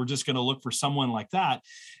than say we're just going to look for someone like that.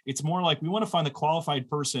 It's more like we want to find the qualified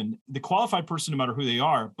person no matter who they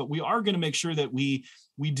are, but we are going to make sure that we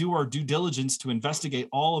do our due diligence to investigate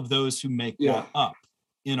all of those who make that up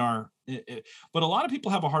in our, but a lot of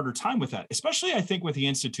people have a harder time with that, especially I think with the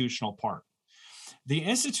institutional part. The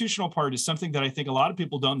institutional part is something that I think a lot of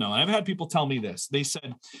people don't know. And I've had people tell me this. They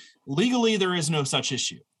said, legally, there is no such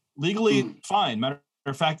issue. Legally, fine. Matter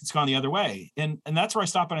of fact, it's gone the other way. And that's where I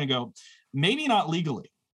stop and I go, maybe not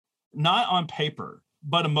legally, not on paper,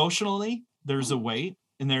 but emotionally, there's a weight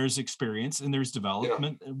and there's experience and there's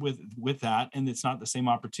development with that. And it's not the same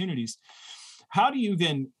opportunities. How do you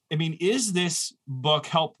then, I mean, is this book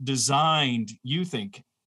help designed, you think,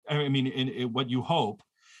 I mean, in what you hope,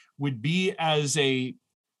 would be as a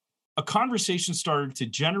conversation starter to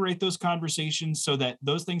generate those conversations so that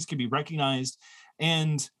those things can be recognized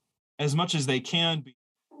and as much as they can be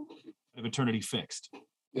of eternity fixed?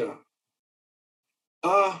 Yeah.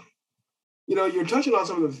 You're touching on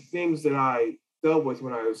some of the things that I dealt with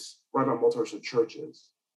when I was writing about multiracial churches.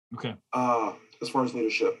 Okay. As far as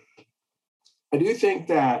leadership, I do think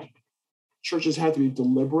that churches have to be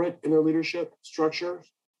deliberate in their leadership structure.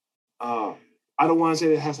 I don't want to say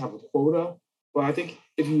that it has to have a quota, but I think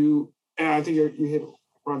you hit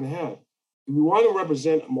right on the head. If you want to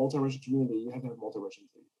represent a multiracial community, you have to have multiracial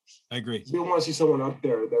leaders. I agree. So you don't want to see someone up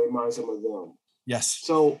there that reminds them of them. Yes.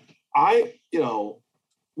 So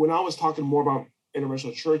when I was talking more about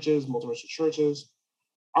interracial churches, multiracial churches,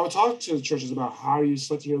 I would talk to the churches about how are you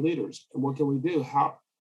selecting your leaders and what can we do? How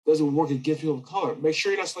does it work against people of color? Make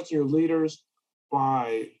sure you're not selecting your leaders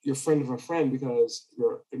by your friend of a friend, because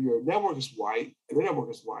if your network is white and their network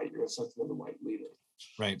is white, you're going to select another white leader.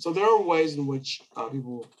 Right. So there are ways in which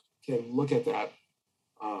people can look at that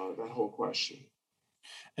whole question.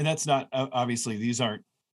 And that's not, obviously,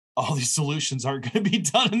 all these solutions aren't going to be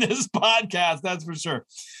done in this podcast, that's for sure.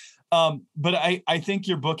 But I think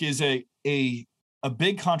your book is a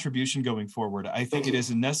big contribution going forward. I think it is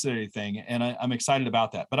a necessary thing, and I'm excited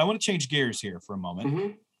about that. But I want to change gears here for a moment.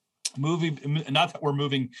 Mm-hmm. Not that we're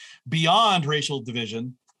moving beyond racial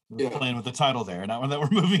division, we're playing with the title there, not that we're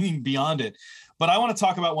moving beyond it, but I want to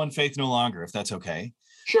talk about One Faith No Longer, if that's okay.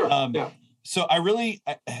 Sure. So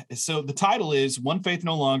so the title is One Faith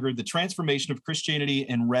No Longer, The Transformation of Christianity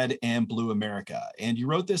in Red and Blue America. And you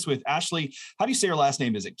wrote this with Ashley. How do you say her last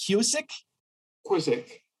name? Is it Cusick?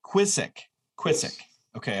 Quisick. Yes.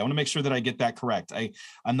 Okay. I want to make sure that I get that correct.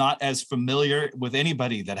 I'm not as familiar with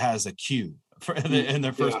anybody that has a Q in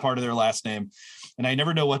their first part of their last name. And I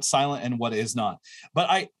never know what's silent and what is not.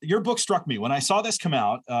 But your book struck me when I saw this come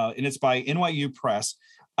out, and it's by NYU Press.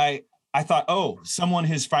 I thought, someone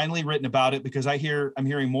has finally written about it, because I'm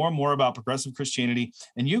hearing more and more about progressive Christianity.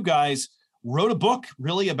 And you guys wrote a book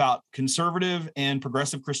really about conservative and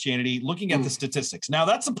progressive Christianity, looking at the statistics. Now,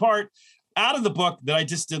 that's a part out of the book that I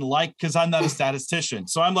just didn't like, because I'm not a statistician.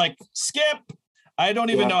 So I'm like, skip. I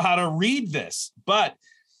don't even know how to read this. But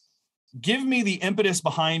give me the impetus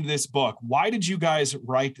behind this book. Why did you guys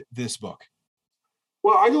write this book?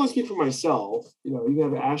 Well, I can only speak for myself. You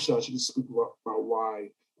have Ashley, she can speak about why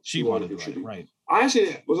she wanted to write it, right? I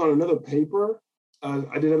actually was on another paper. I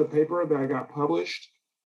did another paper that I got published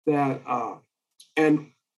and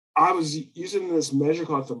I was using this measure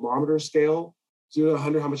called thermometer scale, 0 to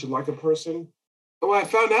 100, how much you like a person. And what I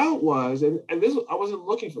found out was, and this, I wasn't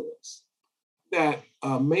looking for this, that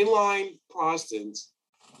mainline Protestants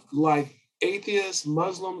like atheists,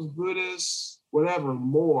 Muslims, Buddhists, whatever,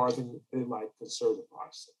 more than they like conservative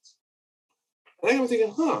Protestants. And I was thinking,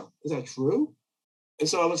 is that true? And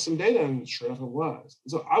so I looked some data, and sure enough, it was.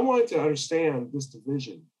 So I wanted to understand this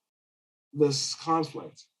division, this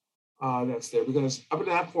conflict that's there, because up to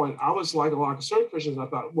that point, I was like a lot of conservative Christians. I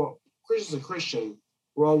thought, well, Christians and Christian,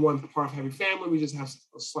 we're all one part of happy family. We just have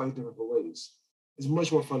a slightly different beliefs. It's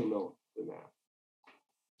much more fundamental than that.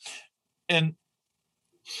 And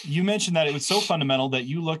you mentioned that it was so fundamental that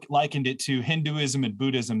you likened it to Hinduism and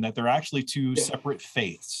Buddhism, that they're actually two separate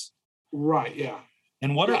faiths. Right. Yeah.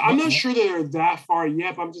 And I'm not sure they're that far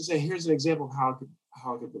yet, but I'm just saying, here's an example of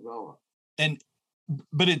how it could develop.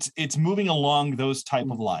 But it's moving along those type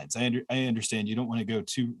of lines. I understand you don't want to go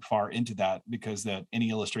too far into that, because any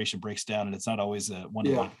illustration breaks down and it's not always a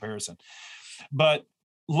one-to-one comparison. But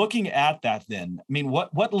looking at that, then, I mean,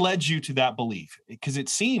 what led you to that belief? Because it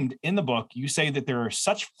seemed in the book, you say that there are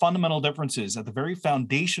such fundamental differences at the very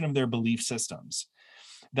foundation of their belief systems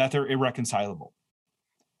that they're irreconcilable.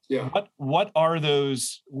 Yeah. What are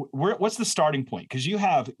those? What's the starting point? Because you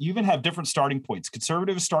even have different starting points.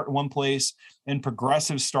 Conservatives start in one place and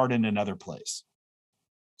progressives start in another place.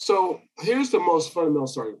 So here's the most fundamental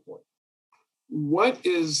starting point. What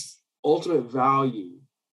is ultimate value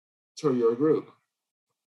to your group.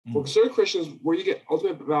 For conservative Christians, where you get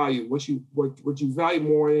ultimate value, what you value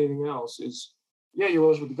more than anything else is, your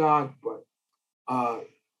relationship with God, but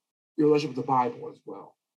your relationship with the Bible as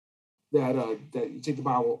well. That you take the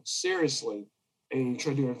Bible seriously and you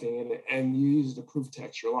try to do everything in it, and you use it to proof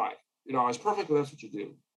text your life. It's perfect, but that's what you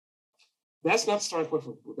do. That's not the starting point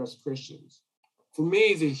for progressive Christians. For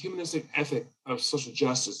me, the humanistic ethic of social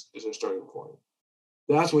justice is their starting point.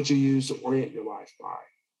 That's what you use to orient your life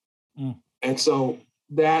by. And so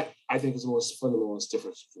that, I think, is the most fundamentalist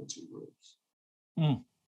difference between two groups.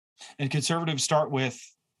 And conservatives start with?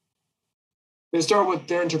 They start with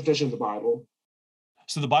their interpretation of the Bible.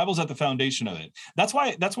 So the Bible's at the foundation of it. That's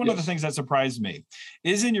one of the things that surprised me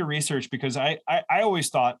is in your research, because I always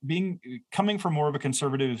thought, coming from more of a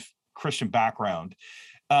conservative Christian background,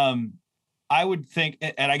 I would think,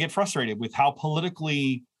 and I get frustrated with how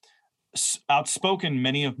politically outspoken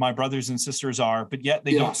many of my brothers and sisters are, but yet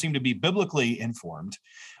they don't seem to be biblically informed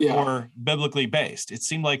or biblically based. It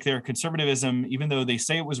seemed like their conservatism, even though they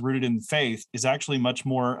say it was rooted in faith, is actually much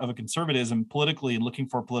more of a conservatism politically and looking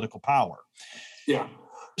for political power. Yeah.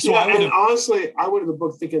 So honestly, I went to the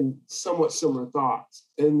book thinking somewhat similar thoughts,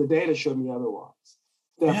 and the data showed me otherwise.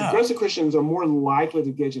 That progressive Christians are more likely to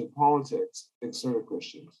engage in politics than conservative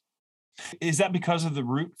Christians. Is that because of the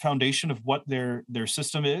root foundation of what their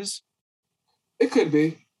system is? It could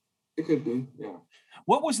be, yeah.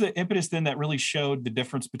 What was the impetus then that really showed the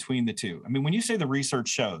difference between the two? I mean, when you say the research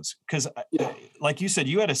shows, because like you said,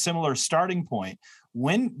 you had a similar starting point.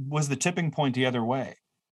 When was the tipping point the other way?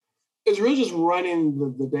 It's really just running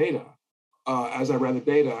the data. As I ran the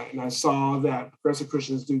data, and I saw that progressive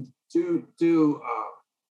Christians do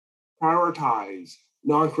prioritize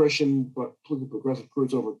non-Christian but progressive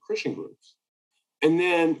groups over Christian groups. And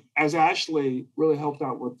then, as I actually really helped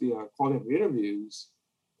out with the quality of the interviews,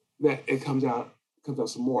 that it comes out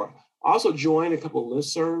some more. I also joined a couple of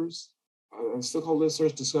listservs, still called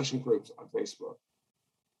listservs, discussion groups on Facebook.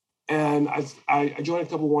 And I joined a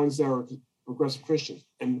couple of ones that were progressive Christians.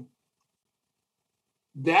 And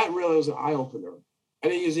that really was an eye-opener. I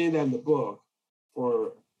didn't use any of that in the book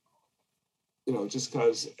for, just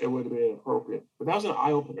because it would have been inappropriate. But that was an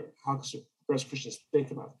eye-opener, how progressive Christians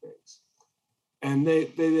think about things. And they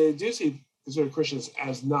do see conservative Christians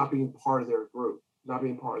as not being part of their group, not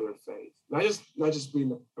being part of their faith. Not just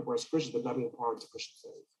being a progressive Christian, but not being part of the Christian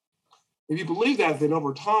faith. If you believe that, then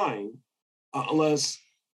over time, unless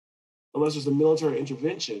there's a military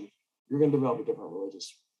intervention, you're going to develop a different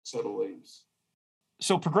religious set of beliefs.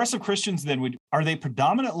 So progressive Christians then, are they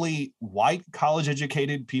predominantly white,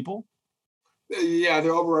 college-educated people? Yeah,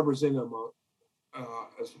 they're overrepresented among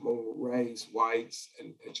race, whites,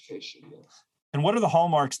 and education, yes. And what are the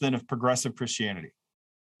hallmarks then of progressive Christianity?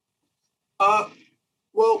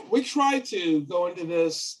 Well, we try to go into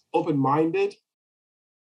this open-minded,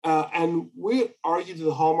 and we argue that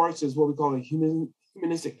the hallmarks is what we call a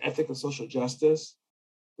humanistic ethic of social justice.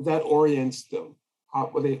 That orients them,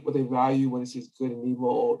 what they value, what they see as good and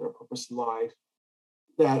evil, their purpose in life.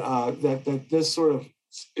 That this sort of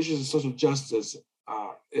issues of social justice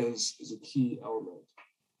is a key element.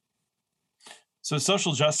 So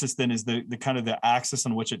social justice then is the kind of the axis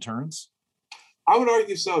on which it turns? I would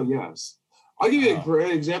argue so, yes. I'll give you a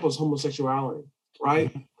great example is homosexuality, right?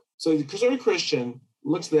 Mm-hmm. So the conservative Christian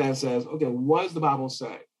looks at that and says, okay, what does the Bible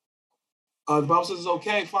say? The Bible says it's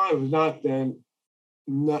okay, fine. If not, then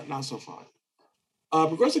not so fine.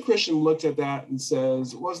 Progressive Christian looks at that and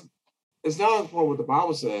says, well, it's not important what the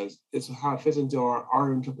Bible says, it's how it fits into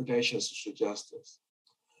our interpretation of social justice.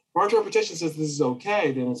 If our interpretation says this is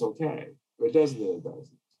okay, then it's okay. If it doesn't, then it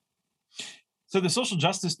doesn't. So the social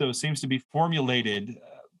justice, though, seems to be formulated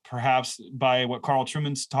perhaps by what Carl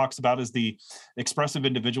Trueman talks about as the expressive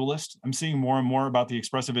individualist. I'm seeing more and more about the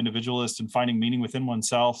expressive individualist and finding meaning within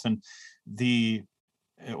oneself, and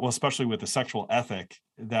especially with the sexual ethic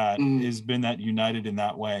that has been that united in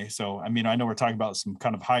that way. So, I mean, I know we're talking about some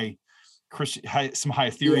kind of high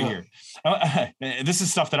theory here. This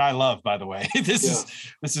is stuff that I love, by the way.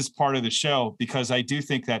 This is part of the show, because I do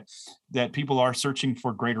think that people are searching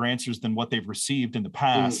for greater answers than what they've received in the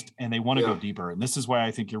past, and they want to go deeper. And this is why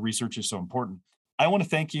I think your research is so important. I want to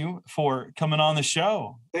thank you for coming on the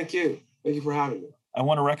show. Thank you. Thank you for having me. I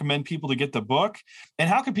want to recommend people to get the book. And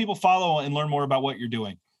how can people follow and learn more about what you're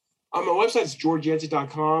doing? My website is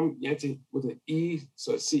georgeyancey.com. Yancey with an E,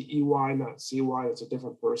 so it's C-E-Y, not C-Y. It's a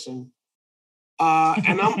different person.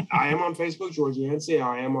 And I am on Facebook, George Yancey.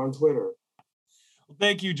 I am on Twitter. Well,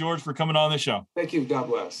 thank you, George, for coming on the show. Thank you. God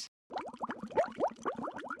bless.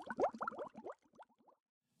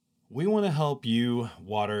 We want to help you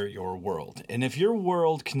water your world. And if your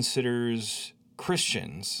world considers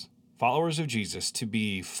Christians, followers of Jesus, to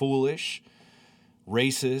be foolish,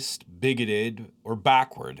 racist, bigoted, or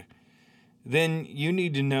backward, then you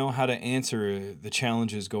need to know how to answer the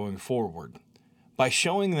challenges going forward by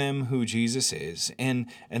showing them who Jesus is. And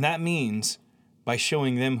that means by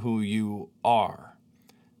showing them who you are.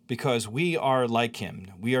 Because we are like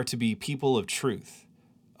him. We are to be people of truth,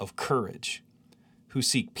 of courage, who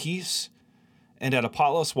seek peace, and at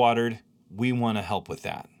Apollos Watered, we want to help with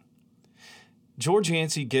that. George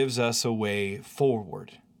Yancey gives us a way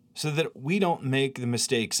forward so that we don't make the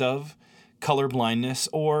mistakes of colorblindness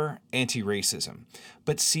or anti-racism,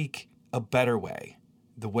 but seek a better way,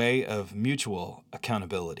 the way of mutual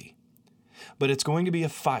accountability. But it's going to be a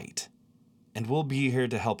fight, and we'll be here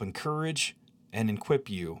to help encourage and equip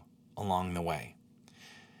you along the way.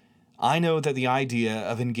 I know that the idea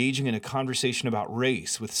of engaging in a conversation about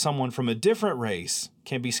race with someone from a different race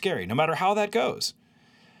can be scary, no matter how that goes.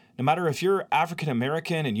 No matter if you're African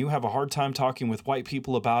American and you have a hard time talking with white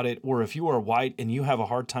people about it, or if you are white and you have a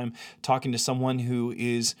hard time talking to someone who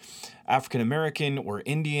is African American or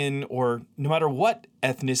Indian, or no matter what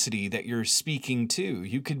ethnicity that you're speaking to.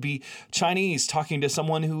 You could be Chinese talking to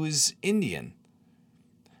someone who is Indian.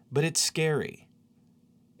 But it's scary.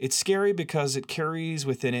 It's scary because it carries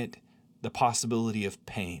within it the possibility of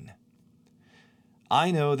pain.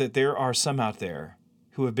 I know that there are some out there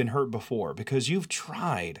who have been hurt before because you've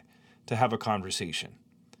tried to have a conversation,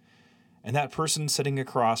 and that person sitting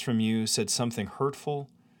across from you said something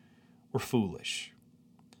hurtful or foolish.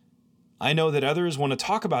 I know that others want to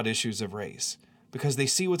talk about issues of race because they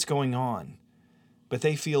see what's going on, but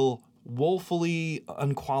they feel woefully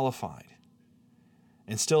unqualified.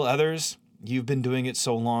 And still others, you've been doing it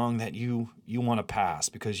so long that you want to pass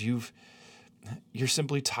because you're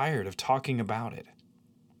simply tired of talking about it.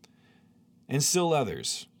 And still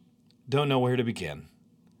others don't know where to begin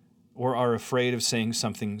or are afraid of saying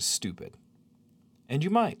something stupid. And you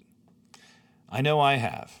might. I know I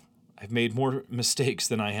have. I've made more mistakes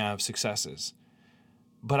than I have successes.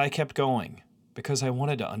 But I kept going because I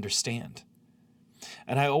wanted to understand.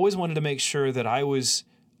 And I always wanted to make sure that I was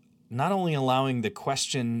not only allowing the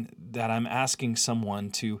question that I'm asking someone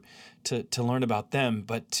to learn about them,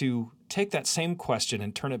 but to take that same question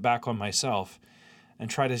and turn it back on myself and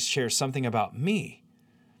try to share something about me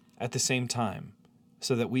at the same time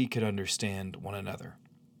so that we could understand one another.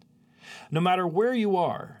 No matter where you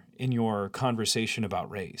are in your conversation about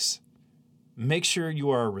race, make sure you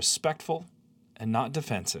are respectful and not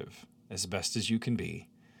defensive as best as you can be,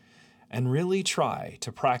 and really try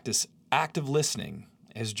to practice active listening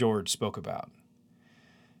as George spoke about.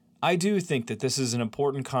 I do think that this is an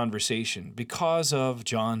important conversation because of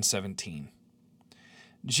John 17.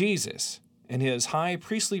 Jesus, in his high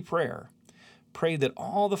priestly prayer, prayed that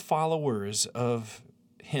all the followers of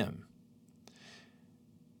him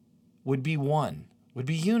would be one, would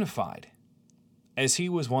be unified, as he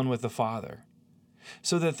was one with the Father,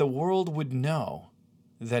 so that the world would know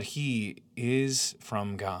that he is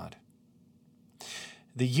from God.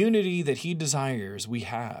 The unity that he desires we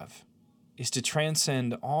have is to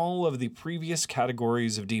transcend all of the previous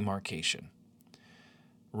categories of demarcation: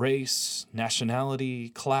 race, nationality,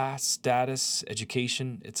 class, status,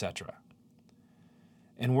 education, etc.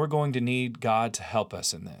 And we're going to need God to help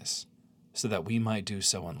us in this so that we might do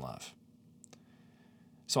so in love.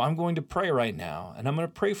 So I'm going to pray right now, and I'm going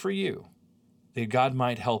to pray for you that God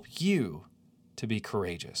might help you to be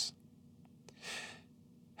courageous.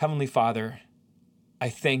 Heavenly Father, I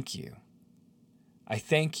thank you. I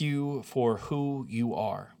thank you for who you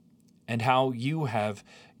are and how you have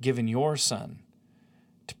given your Son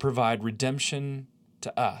to provide redemption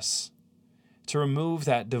to us, to remove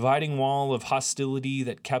that dividing wall of hostility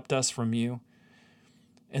that kept us from you.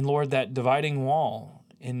 And Lord, that dividing wall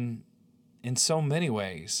in so many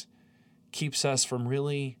ways keeps us from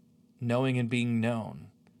really knowing and being known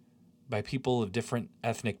by people of different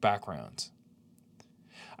ethnic backgrounds.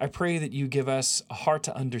 I pray that you give us a heart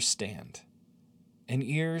to understand and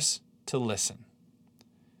ears to listen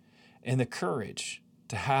and the courage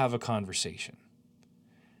to have a conversation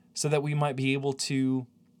so that we might be able to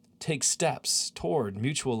take steps toward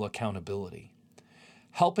mutual accountability,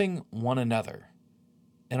 helping one another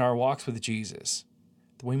in our walks with Jesus,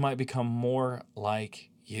 that we might become more like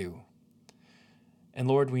you. And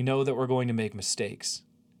Lord, we know that we're going to make mistakes,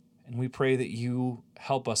 and we pray that you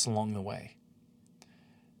help us along the way.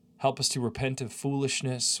 Help us to repent of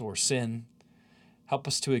foolishness or sin. Help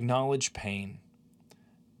us to acknowledge pain,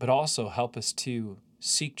 but also help us to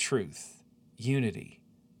seek truth, unity,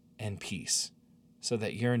 and peace, so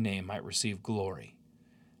that your name might receive glory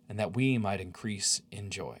and that we might increase in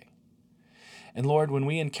joy. And Lord, when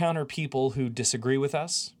we encounter people who disagree with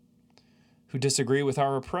us, who disagree with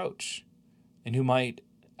our approach, and who might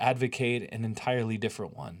advocate an entirely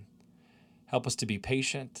different one, help us to be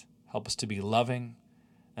patient, help us to be loving,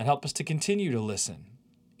 and help us to continue to listen,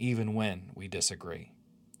 even when we disagree.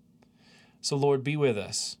 So Lord, be with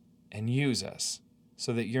us and use us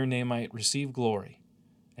so that your name might receive glory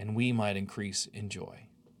and we might increase in joy.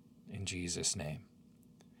 In Jesus' name.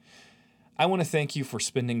 I want to thank you for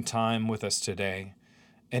spending time with us today.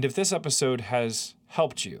 And if this episode has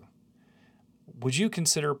helped you, would you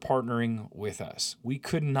consider partnering with us? We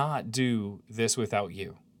could not do this without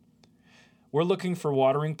you. We're looking for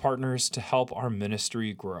watering partners to help our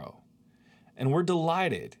ministry grow. And we're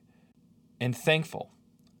delighted and thankful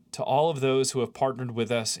to all of those who have partnered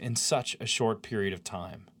with us in such a short period of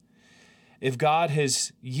time. If God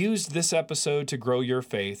has used this episode to grow your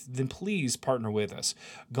faith, then please partner with us.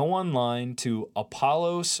 Go online to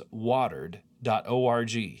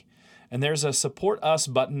apolloswatered.org, and there's a Support Us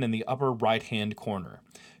button in the upper right-hand corner.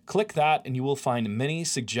 Click that and you will find many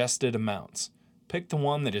suggested amounts. Pick the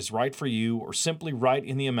one that is right for you or simply write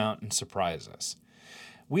in the amount and surprise us.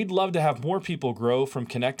 We'd love to have more people grow from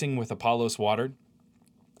connecting with Apollos Watered.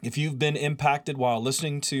 If you've been impacted while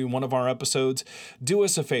listening to one of our episodes, do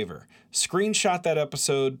us a favor. Screenshot that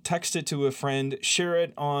episode, text it to a friend, share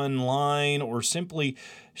it online, or simply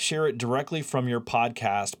share it directly from your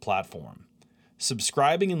podcast platform.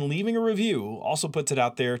 Subscribing and leaving a review also puts it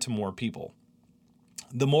out there to more people.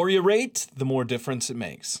 The more you rate, the more difference it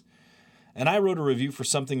makes. And I wrote a review for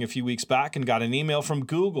something a few weeks back and got an email from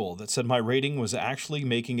Google that said my rating was actually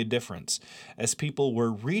making a difference, as people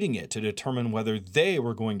were reading it to determine whether they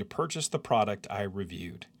were going to purchase the product I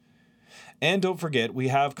reviewed. And don't forget, we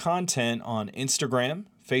have content on Instagram,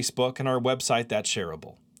 Facebook, and our website that's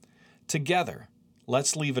shareable. Together,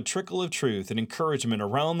 let's leave a trickle of truth and encouragement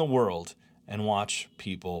around the world and watch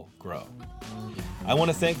people grow. I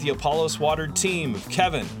want to thank the Apollos Watered team of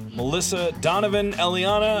Kevin, Melissa, Donovan,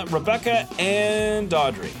 Eliana, Rebecca, and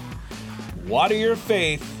Audrey. Water your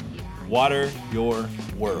faith, water your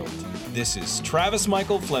world. This is Travis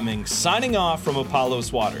Michael Fleming signing off from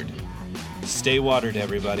Apollos Watered. Stay watered,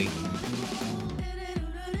 everybody.